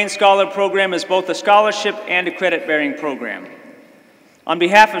 The Swain Scholar Program is both a scholarship and a credit-bearing program. On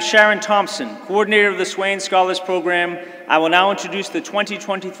behalf of Sharon Thompson, coordinator of the Swain Scholars Program, I will now introduce the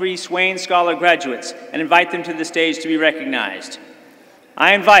 2023 Swain Scholar graduates and invite them to the stage to be recognized.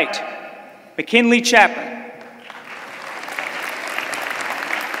 I invite McKinley Chapman,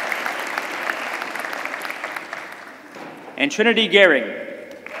 and Trinity Gehring.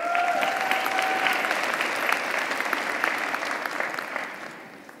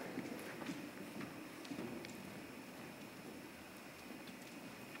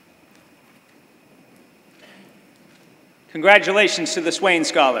 Congratulations to the Swain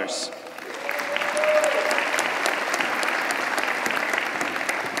Scholars.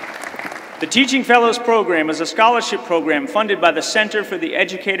 The Teaching Fellows Program is a scholarship program funded by the Center for the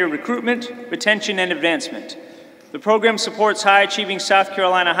Educator Recruitment, Retention, and Advancement. The program supports high-achieving South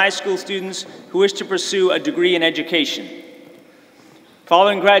Carolina high school students who wish to pursue a degree in education.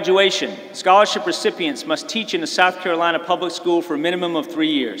 Following graduation, scholarship recipients must teach in a South Carolina public school for a minimum of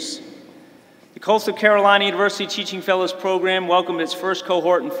 3 years. The Coastal Carolina University Teaching Fellows Program welcomed its first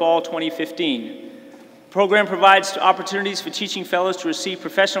cohort in fall 2015. The program provides opportunities for teaching fellows to receive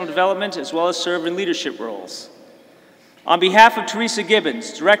professional development as well as serve in leadership roles. On behalf of Teresa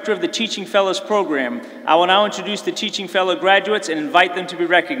Gibbons, Director of the Teaching Fellows Program, I will now introduce the Teaching Fellow graduates and invite them to be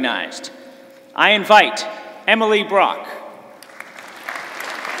recognized. I invite Emily Brock,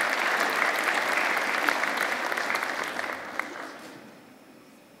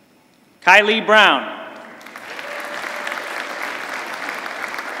 Kylie Brown,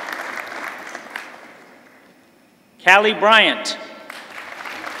 Callie Bryant,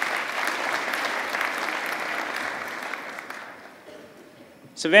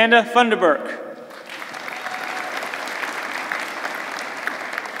 Savannah Funderburk,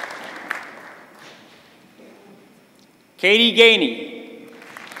 Katie Gainey,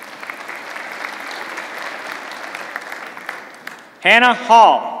 Hannah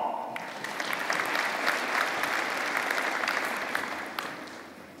Hall,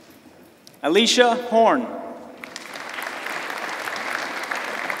 Alicia Horn,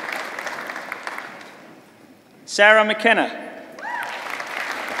 Sarah McKenna,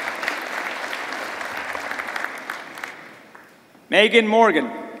 Mary Morgan,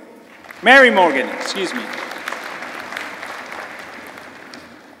 excuse me.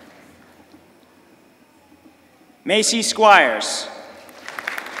 Macy Squires,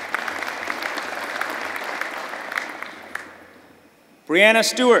 Brianna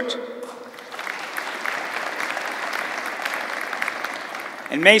Stewart,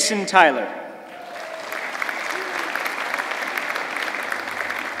 and Mason Tyler.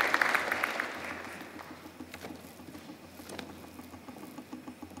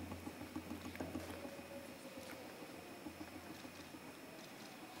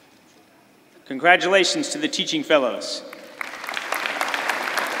 Congratulations to the Teaching Fellows.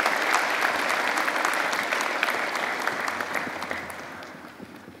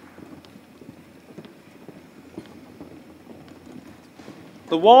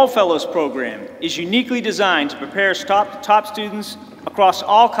 The Wall Fellows Program is uniquely designed to prepare top students across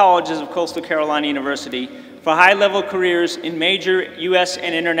all colleges of Coastal Carolina University for high-level careers in major U.S.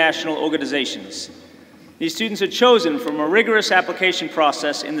 and international organizations. These students are chosen from a rigorous application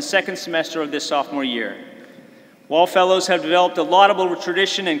process in the second semester of this sophomore year. Wall Fellows have developed a laudable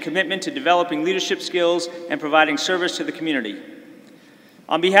tradition and commitment to developing leadership skills and providing service to the community.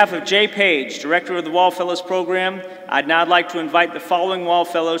 On behalf of Jay Page, Director of the Wall Fellows Program, I'd now like to invite the following Wall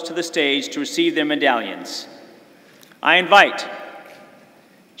Fellows to the stage to receive their medallions. I invite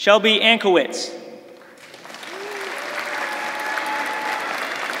Shelby Ankowitz,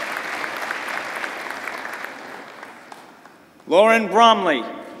 Lauren Bromley,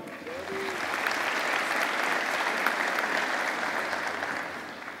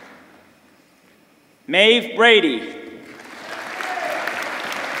 Maeve Brady,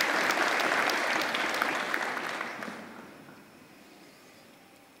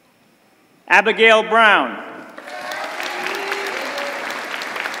 Abigail Brown,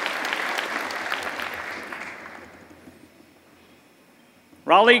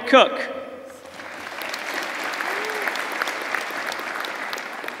 Raleigh Cook,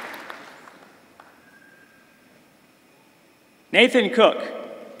 Nathan Cook,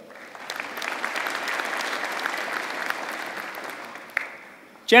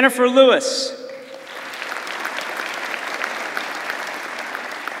 Jennifer Lewis,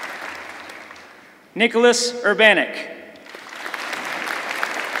 Nicholas Urbanik,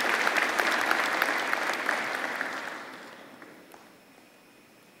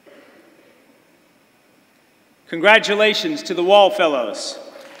 congratulations to the Wall Fellows.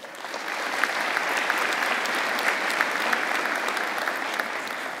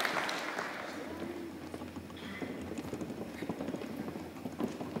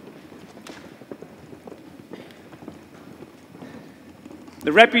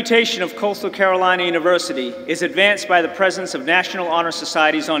 The reputation of Coastal Carolina University is advanced by the presence of National Honor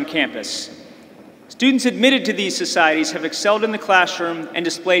Societies on campus. Students admitted to these societies have excelled in the classroom and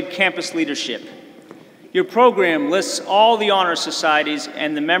displayed campus leadership. Your program lists all the honor societies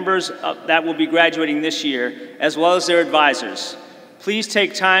and the members that will be graduating this year, as well as their advisors. Please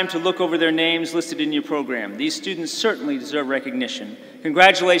take time to look over their names listed in your program. These students certainly deserve recognition.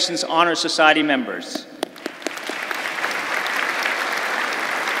 Congratulations, Honor Society members.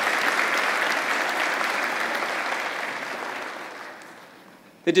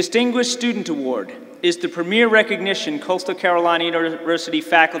 The Distinguished Student Award is the premier recognition Coastal Carolina University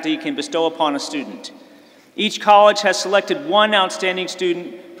faculty can bestow upon a student. Each college has selected one outstanding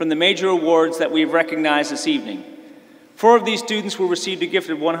student from the major awards that we have recognized this evening. 4 of these students will receive a gift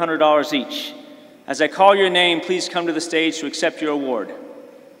of $100 each. As I call your name, please come to the stage to accept your award.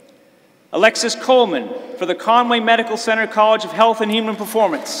 Alexis Coleman for the Conway Medical Center College of Health and Human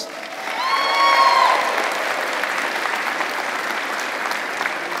Performance.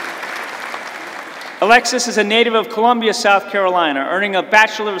 Alexis is a native of Columbia, South Carolina, earning a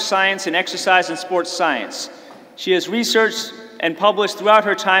Bachelor of Science in Exercise and Sports Science. She has researched and published throughout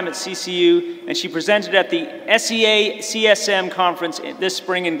her time at CCU, and she presented at the SEA-CSM conference this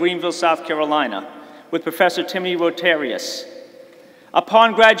spring in Greenville, South Carolina, with Professor Timmy Rotarius.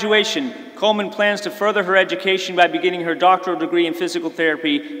 Upon graduation, Coleman plans to further her education by beginning her doctoral degree in physical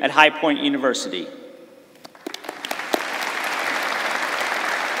therapy at High Point University.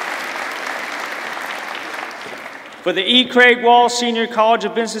 For the E. Craig Wall Senior College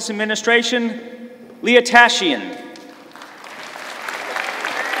of Business Administration, Leah Tashian.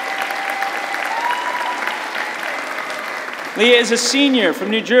 Leah is a senior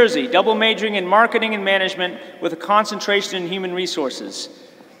from New Jersey, double majoring in marketing and management with a concentration in human resources.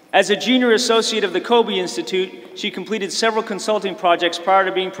 As a junior associate of the Kobe Institute, she completed several consulting projects prior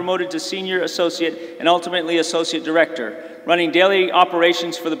to being promoted to senior associate and ultimately associate director, running daily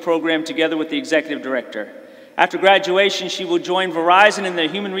operations for the program together with the executive director. After graduation, she will join Verizon in their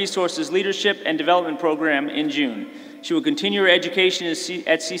Human Resources Leadership and Development Program in June. She will continue her education at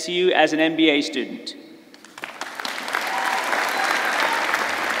CCU as an MBA student.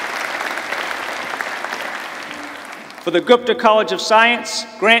 For the Gupta College of Science,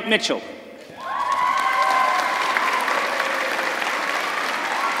 Grant Mitchell.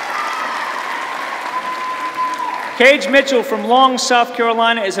 Cage Mitchell from Long, South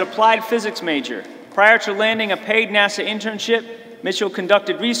Carolina is an applied physics major. Prior to landing a paid NASA internship, Mitchell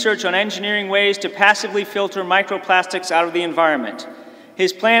conducted research on engineering ways to passively filter microplastics out of the environment.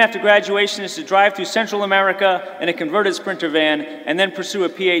 His plan after graduation is to drive through Central America in a converted Sprinter van and then pursue a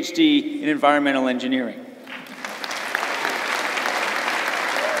Ph.D. in environmental engineering.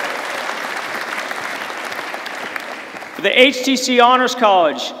 For the HTC Honors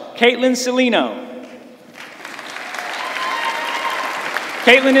College, Caitlin Celino.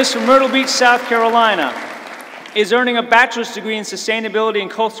 Caitlin is from Myrtle Beach, South Carolina, is earning a bachelor's degree in sustainability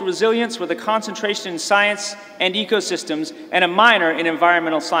and coastal resilience with a concentration in science and ecosystems and a minor in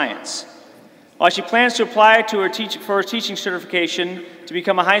environmental science. While she plans to apply to for her teaching certification to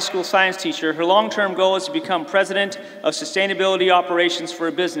become a high school science teacher, her long-term goal is to become president of sustainability operations for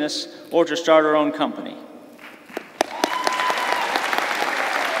a business or to start her own company.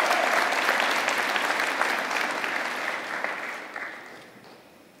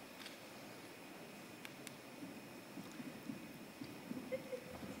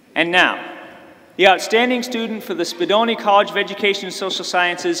 And now, the outstanding student for the Spadoni College of Education and Social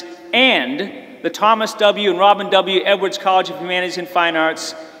Sciences and the Thomas W. and Robin W. Edwards College of Humanities and Fine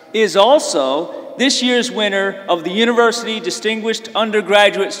Arts is also this year's winner of the University Distinguished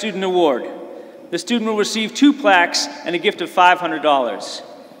Undergraduate Student Award. The student will receive 2 plaques and a gift of $500.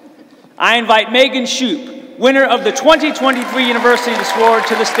 I invite Megan Shoup, winner of the 2023 University Award,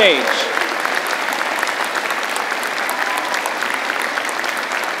 to the stage.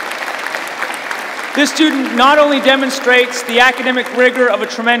 This student not only demonstrates the academic rigor of a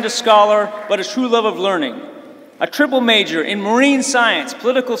tremendous scholar, but a true love of learning. A triple major in marine science,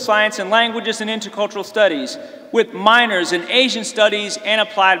 political science, and languages and intercultural studies, with minors in Asian studies and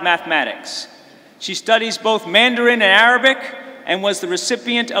applied mathematics. She studies both Mandarin and Arabic, and was the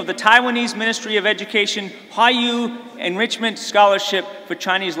recipient of the Taiwanese Ministry of Education Huayu Enrichment Scholarship for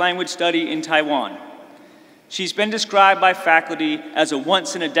Chinese language study in Taiwan. She's been described by faculty as a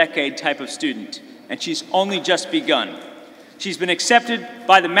once-in-a-decade type of student, and she's only just begun. She's been accepted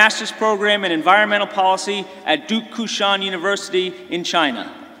by the master's program in environmental policy at Duke Kushan University in China.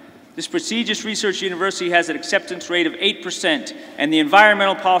 This prestigious research university has an acceptance rate of 8%, and the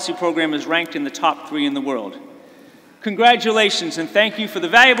environmental policy program is ranked in the top 3 in the world. Congratulations, and thank you for the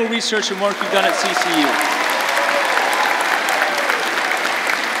valuable research and work you've done at CCU.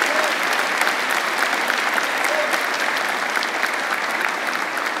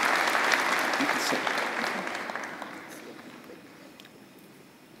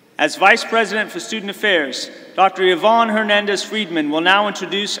 As Vice President for Student Affairs, Dr. Yvonne Hernandez-Friedman will now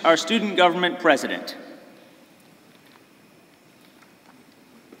introduce our Student Government President.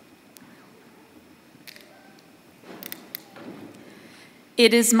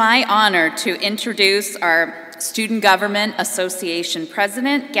 It is my honor to introduce our Student Government Association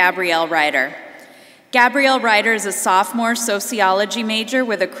President, Gabrielle Ryder. Gabrielle Ryder is a sophomore sociology major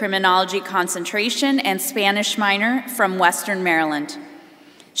with a criminology concentration and Spanish minor from Western Maryland.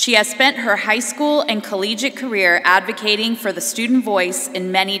 She has spent her high school and collegiate career advocating for the student voice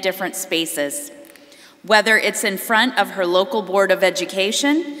in many different spaces, whether it's in front of her local Board of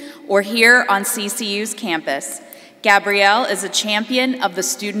Education or here on CCU's campus. Gabrielle is a champion of the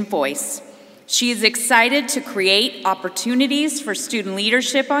student voice. She is excited to create opportunities for student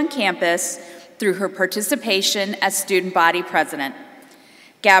leadership on campus through her participation as student body president.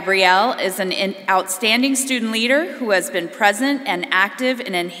 Gabrielle is an outstanding student leader who has been present and active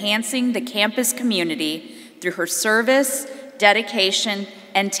in enhancing the campus community through her service, dedication,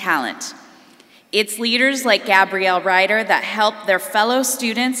 and talent. It's leaders like Gabrielle Ryder that help their fellow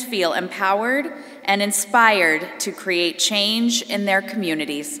students feel empowered and inspired to create change in their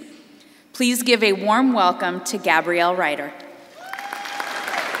communities. Please give a warm welcome to Gabrielle Ryder.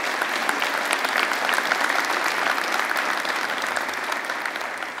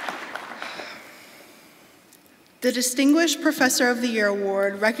 The Distinguished Professor of the Year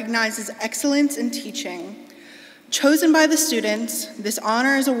Award recognizes excellence in teaching. Chosen by the students, this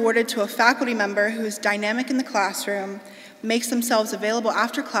honor is awarded to a faculty member who is dynamic in the classroom, makes themselves available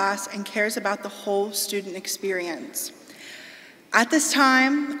after class, and cares about the whole student experience. At this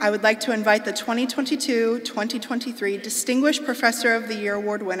time, I would like to invite the 2022-2023 Distinguished Professor of the Year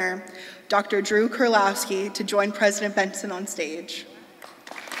Award winner, Dr. Drew Kurlowski, to join President Benson on stage.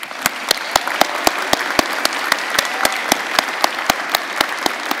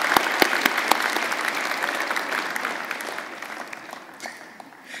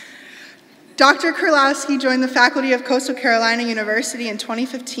 Dr. Kurlowski joined the faculty of Coastal Carolina University in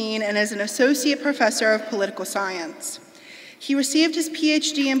 2015 and is an associate professor of political science. He received his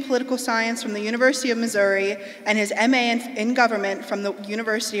Ph.D. in political science from the University of Missouri and his M.A. in government from the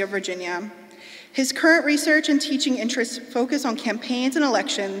University of Virginia. His current research and teaching interests focus on campaigns and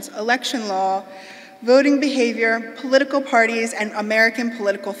elections, election law, voting behavior, political parties, and American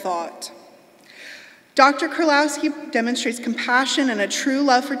political thought. Dr. Kurlowski demonstrates compassion and a true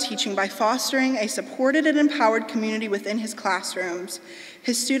love for teaching by fostering a supported and empowered community within his classrooms.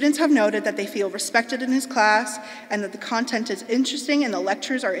 His students have noted that they feel respected in his class and that the content is interesting and the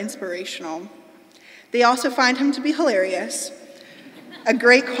lectures are inspirational. They also find him to be hilarious, a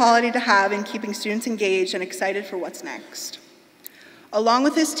great quality to have in keeping students engaged and excited for what's next. Along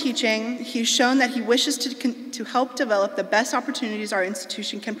with his teaching, he's shown that he wishes to help develop the best opportunities our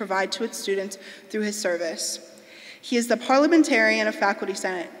institution can provide to its students through his service. He is the parliamentarian of Faculty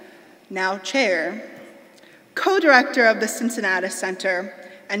Senate, now chair, co-director of the Cincinnati Center,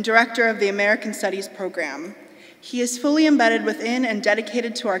 and director of the American Studies program. He is fully embedded within and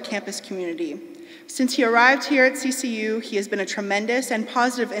dedicated to our campus community. Since he arrived here at CCU, he has been a tremendous and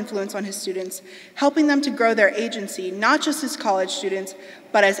positive influence on his students, helping them to grow their agency, not just as college students,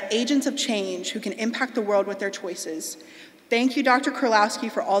 but as agents of change who can impact the world with their choices. Thank you, Dr.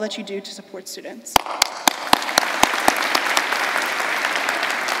 Kurlowski, for all that you do to support students.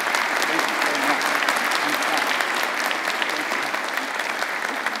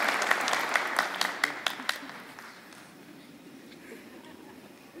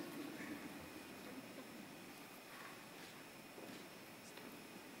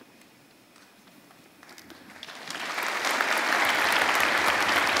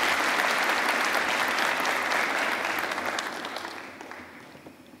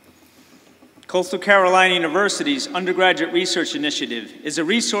 Coastal Carolina University's Undergraduate Research Initiative is a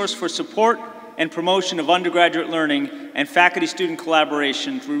resource for support and promotion of undergraduate learning and faculty-student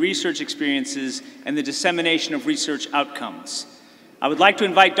collaboration through research experiences and the dissemination of research outcomes. I would like to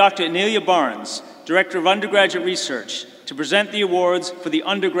invite Dr. Anelia Barnes, Director of Undergraduate Research, to present the awards for the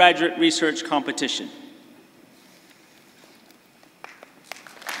Undergraduate Research Competition.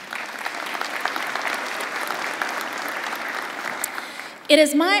 It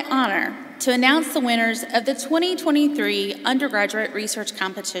is my honor to announce the winners of the 2023 Undergraduate Research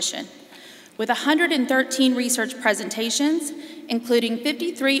Competition. With 113 research presentations, including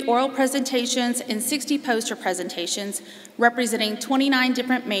 53 oral presentations and 60 poster presentations representing 29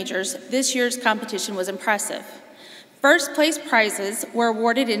 different majors, this year's competition was impressive. First place prizes were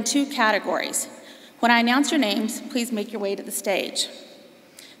awarded in 2 categories. When I announce your names, please make your way to the stage.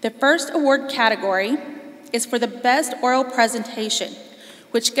 The first award category is for the best oral presentation,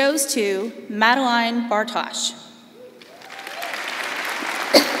 which goes to Madeline Bartosh.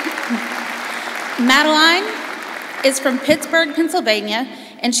 Madeline is from Pittsburgh, Pennsylvania,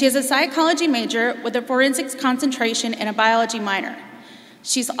 and she is a psychology major with a forensics concentration and a biology minor.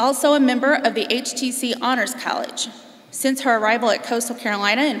 She's also a member of the HTC Honors College. Since her arrival at Coastal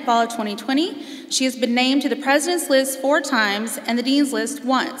Carolina in fall of 2020, she has been named to the President's List 4 times and the Dean's List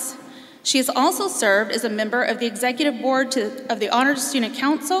once. She has also served as a member of the Executive Board of the Honors Student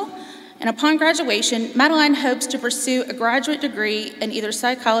Council, and upon graduation, Madeline hopes to pursue a graduate degree in either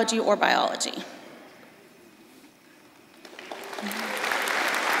psychology or biology.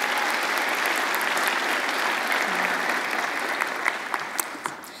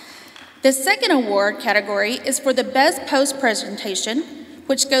 The second award category is for the best post presentation,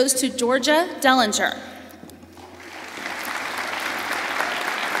 which goes to Georgia Dellinger.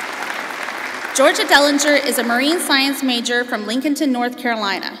 Georgia Dellinger is a marine science major from Lincolnton, North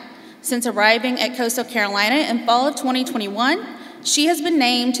Carolina. Since arriving at Coastal Carolina in fall of 2021, she has been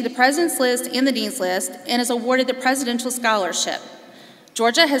named to the President's List and the Dean's List and is awarded the Presidential Scholarship.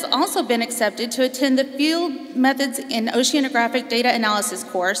 Georgia has also been accepted to attend the Field Methods in Oceanographic Data Analysis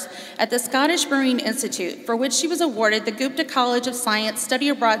course at the Scottish Marine Institute, for which she was awarded the Gupta College of Science Study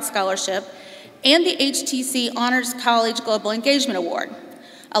Abroad Scholarship and the HTC Honors College Global Engagement Award.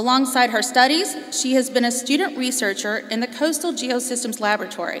 Alongside her studies, she has been a student researcher in the Coastal Geosystems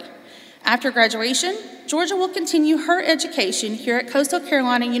Laboratory. After graduation, Georgia will continue her education here at Coastal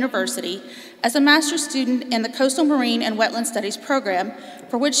Carolina University as a master's student in the Coastal Marine and Wetland Studies program,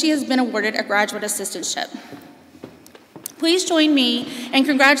 for which she has been awarded a graduate assistantship. Please join me in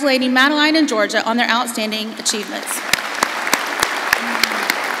congratulating Madeline and Georgia on their outstanding achievements.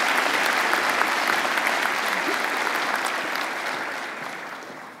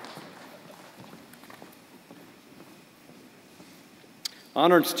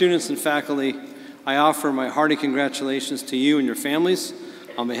 Honored students and faculty, I offer my hearty congratulations to you and your families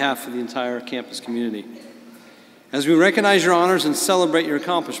on behalf of the entire campus community. As we recognize your honors and celebrate your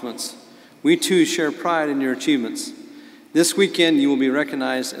accomplishments, we too share pride in your achievements. This weekend, you will be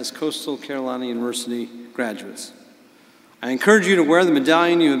recognized as Coastal Carolina University graduates. I encourage you to wear the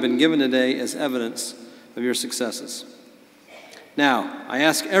medallion you have been given today as evidence of your successes. Now, I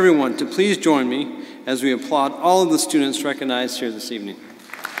ask everyone to please join me as we applaud all of the students recognized here this evening.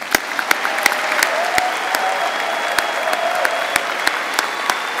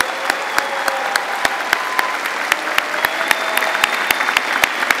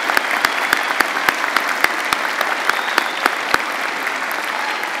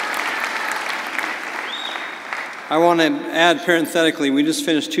 I want to add parenthetically, we just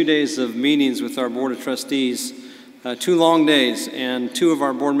finished 2 days of meetings with our Board of Trustees, 2 long days, and 2 of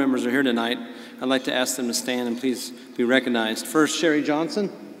our board members are here tonight. I'd like to ask them to stand and please be recognized. First, Sherry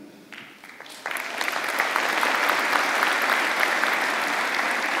Johnson.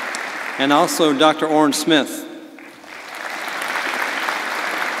 And also Dr. Orrin Smith.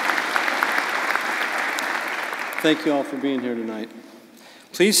 Thank you all for being here tonight.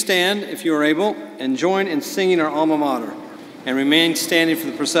 Please stand if you are able and join in singing our alma mater and remain standing for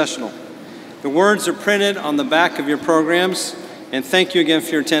the processional. The words are printed on the back of your programs, and thank you again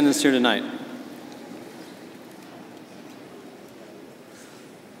for your attendance here tonight.